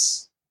it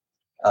was,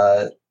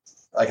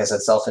 like I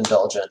said,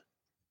 self-indulgent.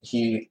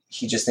 He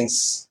just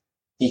thinks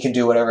he can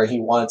do whatever he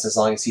wants as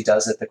long as he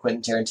does it the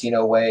Quentin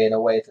Tarantino way, in a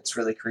way that's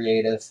really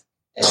creative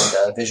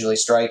and visually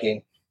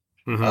striking.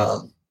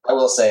 Mm-hmm. I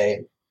will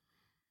say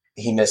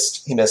he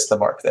missed the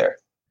mark there.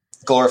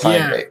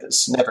 Glorifying rape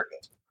is never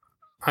good.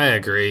 I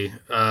agree.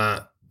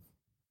 A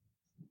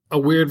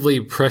weirdly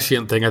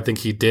prescient thing I think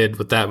he did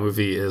with that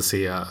movie is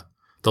the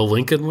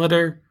Lincoln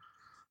letter,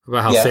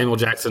 about how Samuel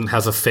Jackson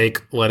has a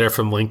fake letter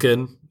from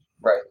Lincoln.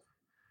 Right.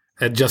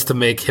 And just to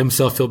make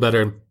himself feel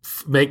better and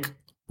make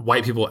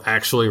white people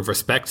actually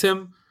respect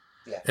him.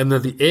 Yeah. And then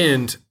at the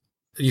end,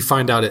 you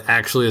find out it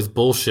actually is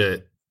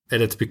bullshit.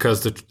 And it's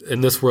because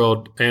in this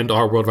world and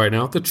our world right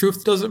now, the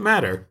truth doesn't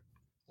matter.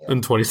 Yeah.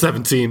 In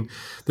 2017,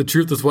 the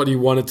truth is what you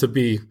want it to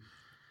be.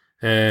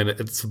 And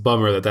it's a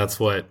bummer that's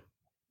what...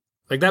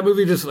 Like, that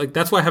movie just... Like,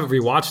 that's why I haven't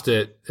rewatched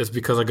it, is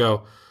because I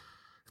go,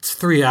 it's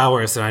 3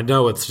 hours, and I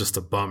know it's just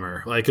a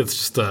bummer. Like, it's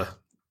just a...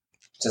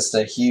 Just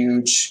a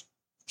huge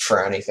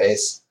frowny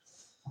face.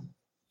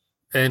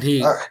 And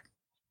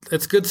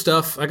it's good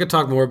stuff. I could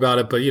talk more about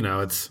it, but,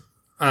 it's...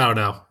 I don't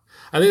know.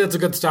 I think that's a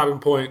good stopping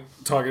point,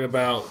 talking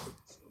about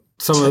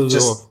some of the...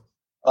 Just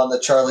on the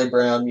Charlie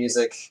Brown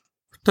music.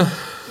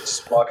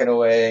 Just walking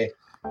away.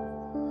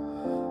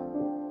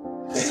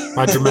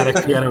 My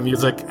dramatic piano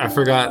music. I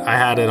forgot I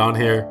had it on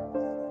here.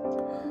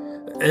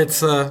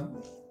 It's a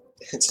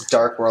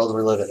dark world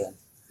we're living in.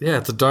 Yeah,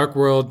 it's a dark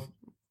world.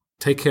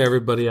 Take care,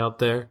 everybody out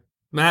there.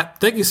 Matt,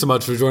 thank you so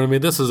much for joining me.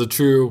 This is a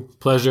true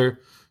pleasure.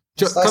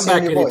 Come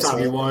back anytime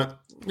you want.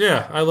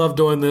 Yeah, I love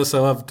doing this. I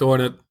love doing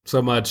it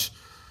so much.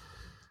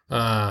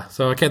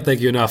 So I can't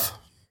thank you enough.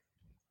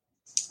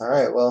 All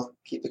right, well,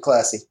 keep it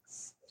classy.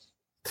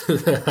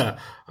 All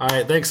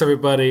right, thanks,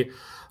 everybody.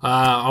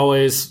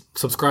 Always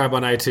subscribe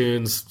on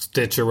iTunes,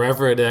 Stitcher,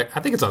 wherever it is. I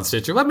think it's on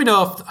Stitcher. Let me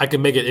know if I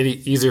can make it any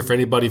easier for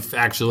anybody to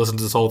actually listen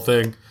to this whole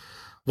thing,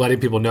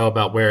 letting people know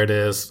about where it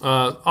is.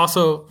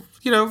 Also,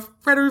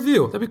 write a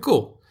review. That'd be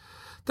cool.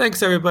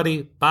 Thanks,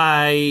 everybody.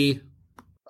 Bye.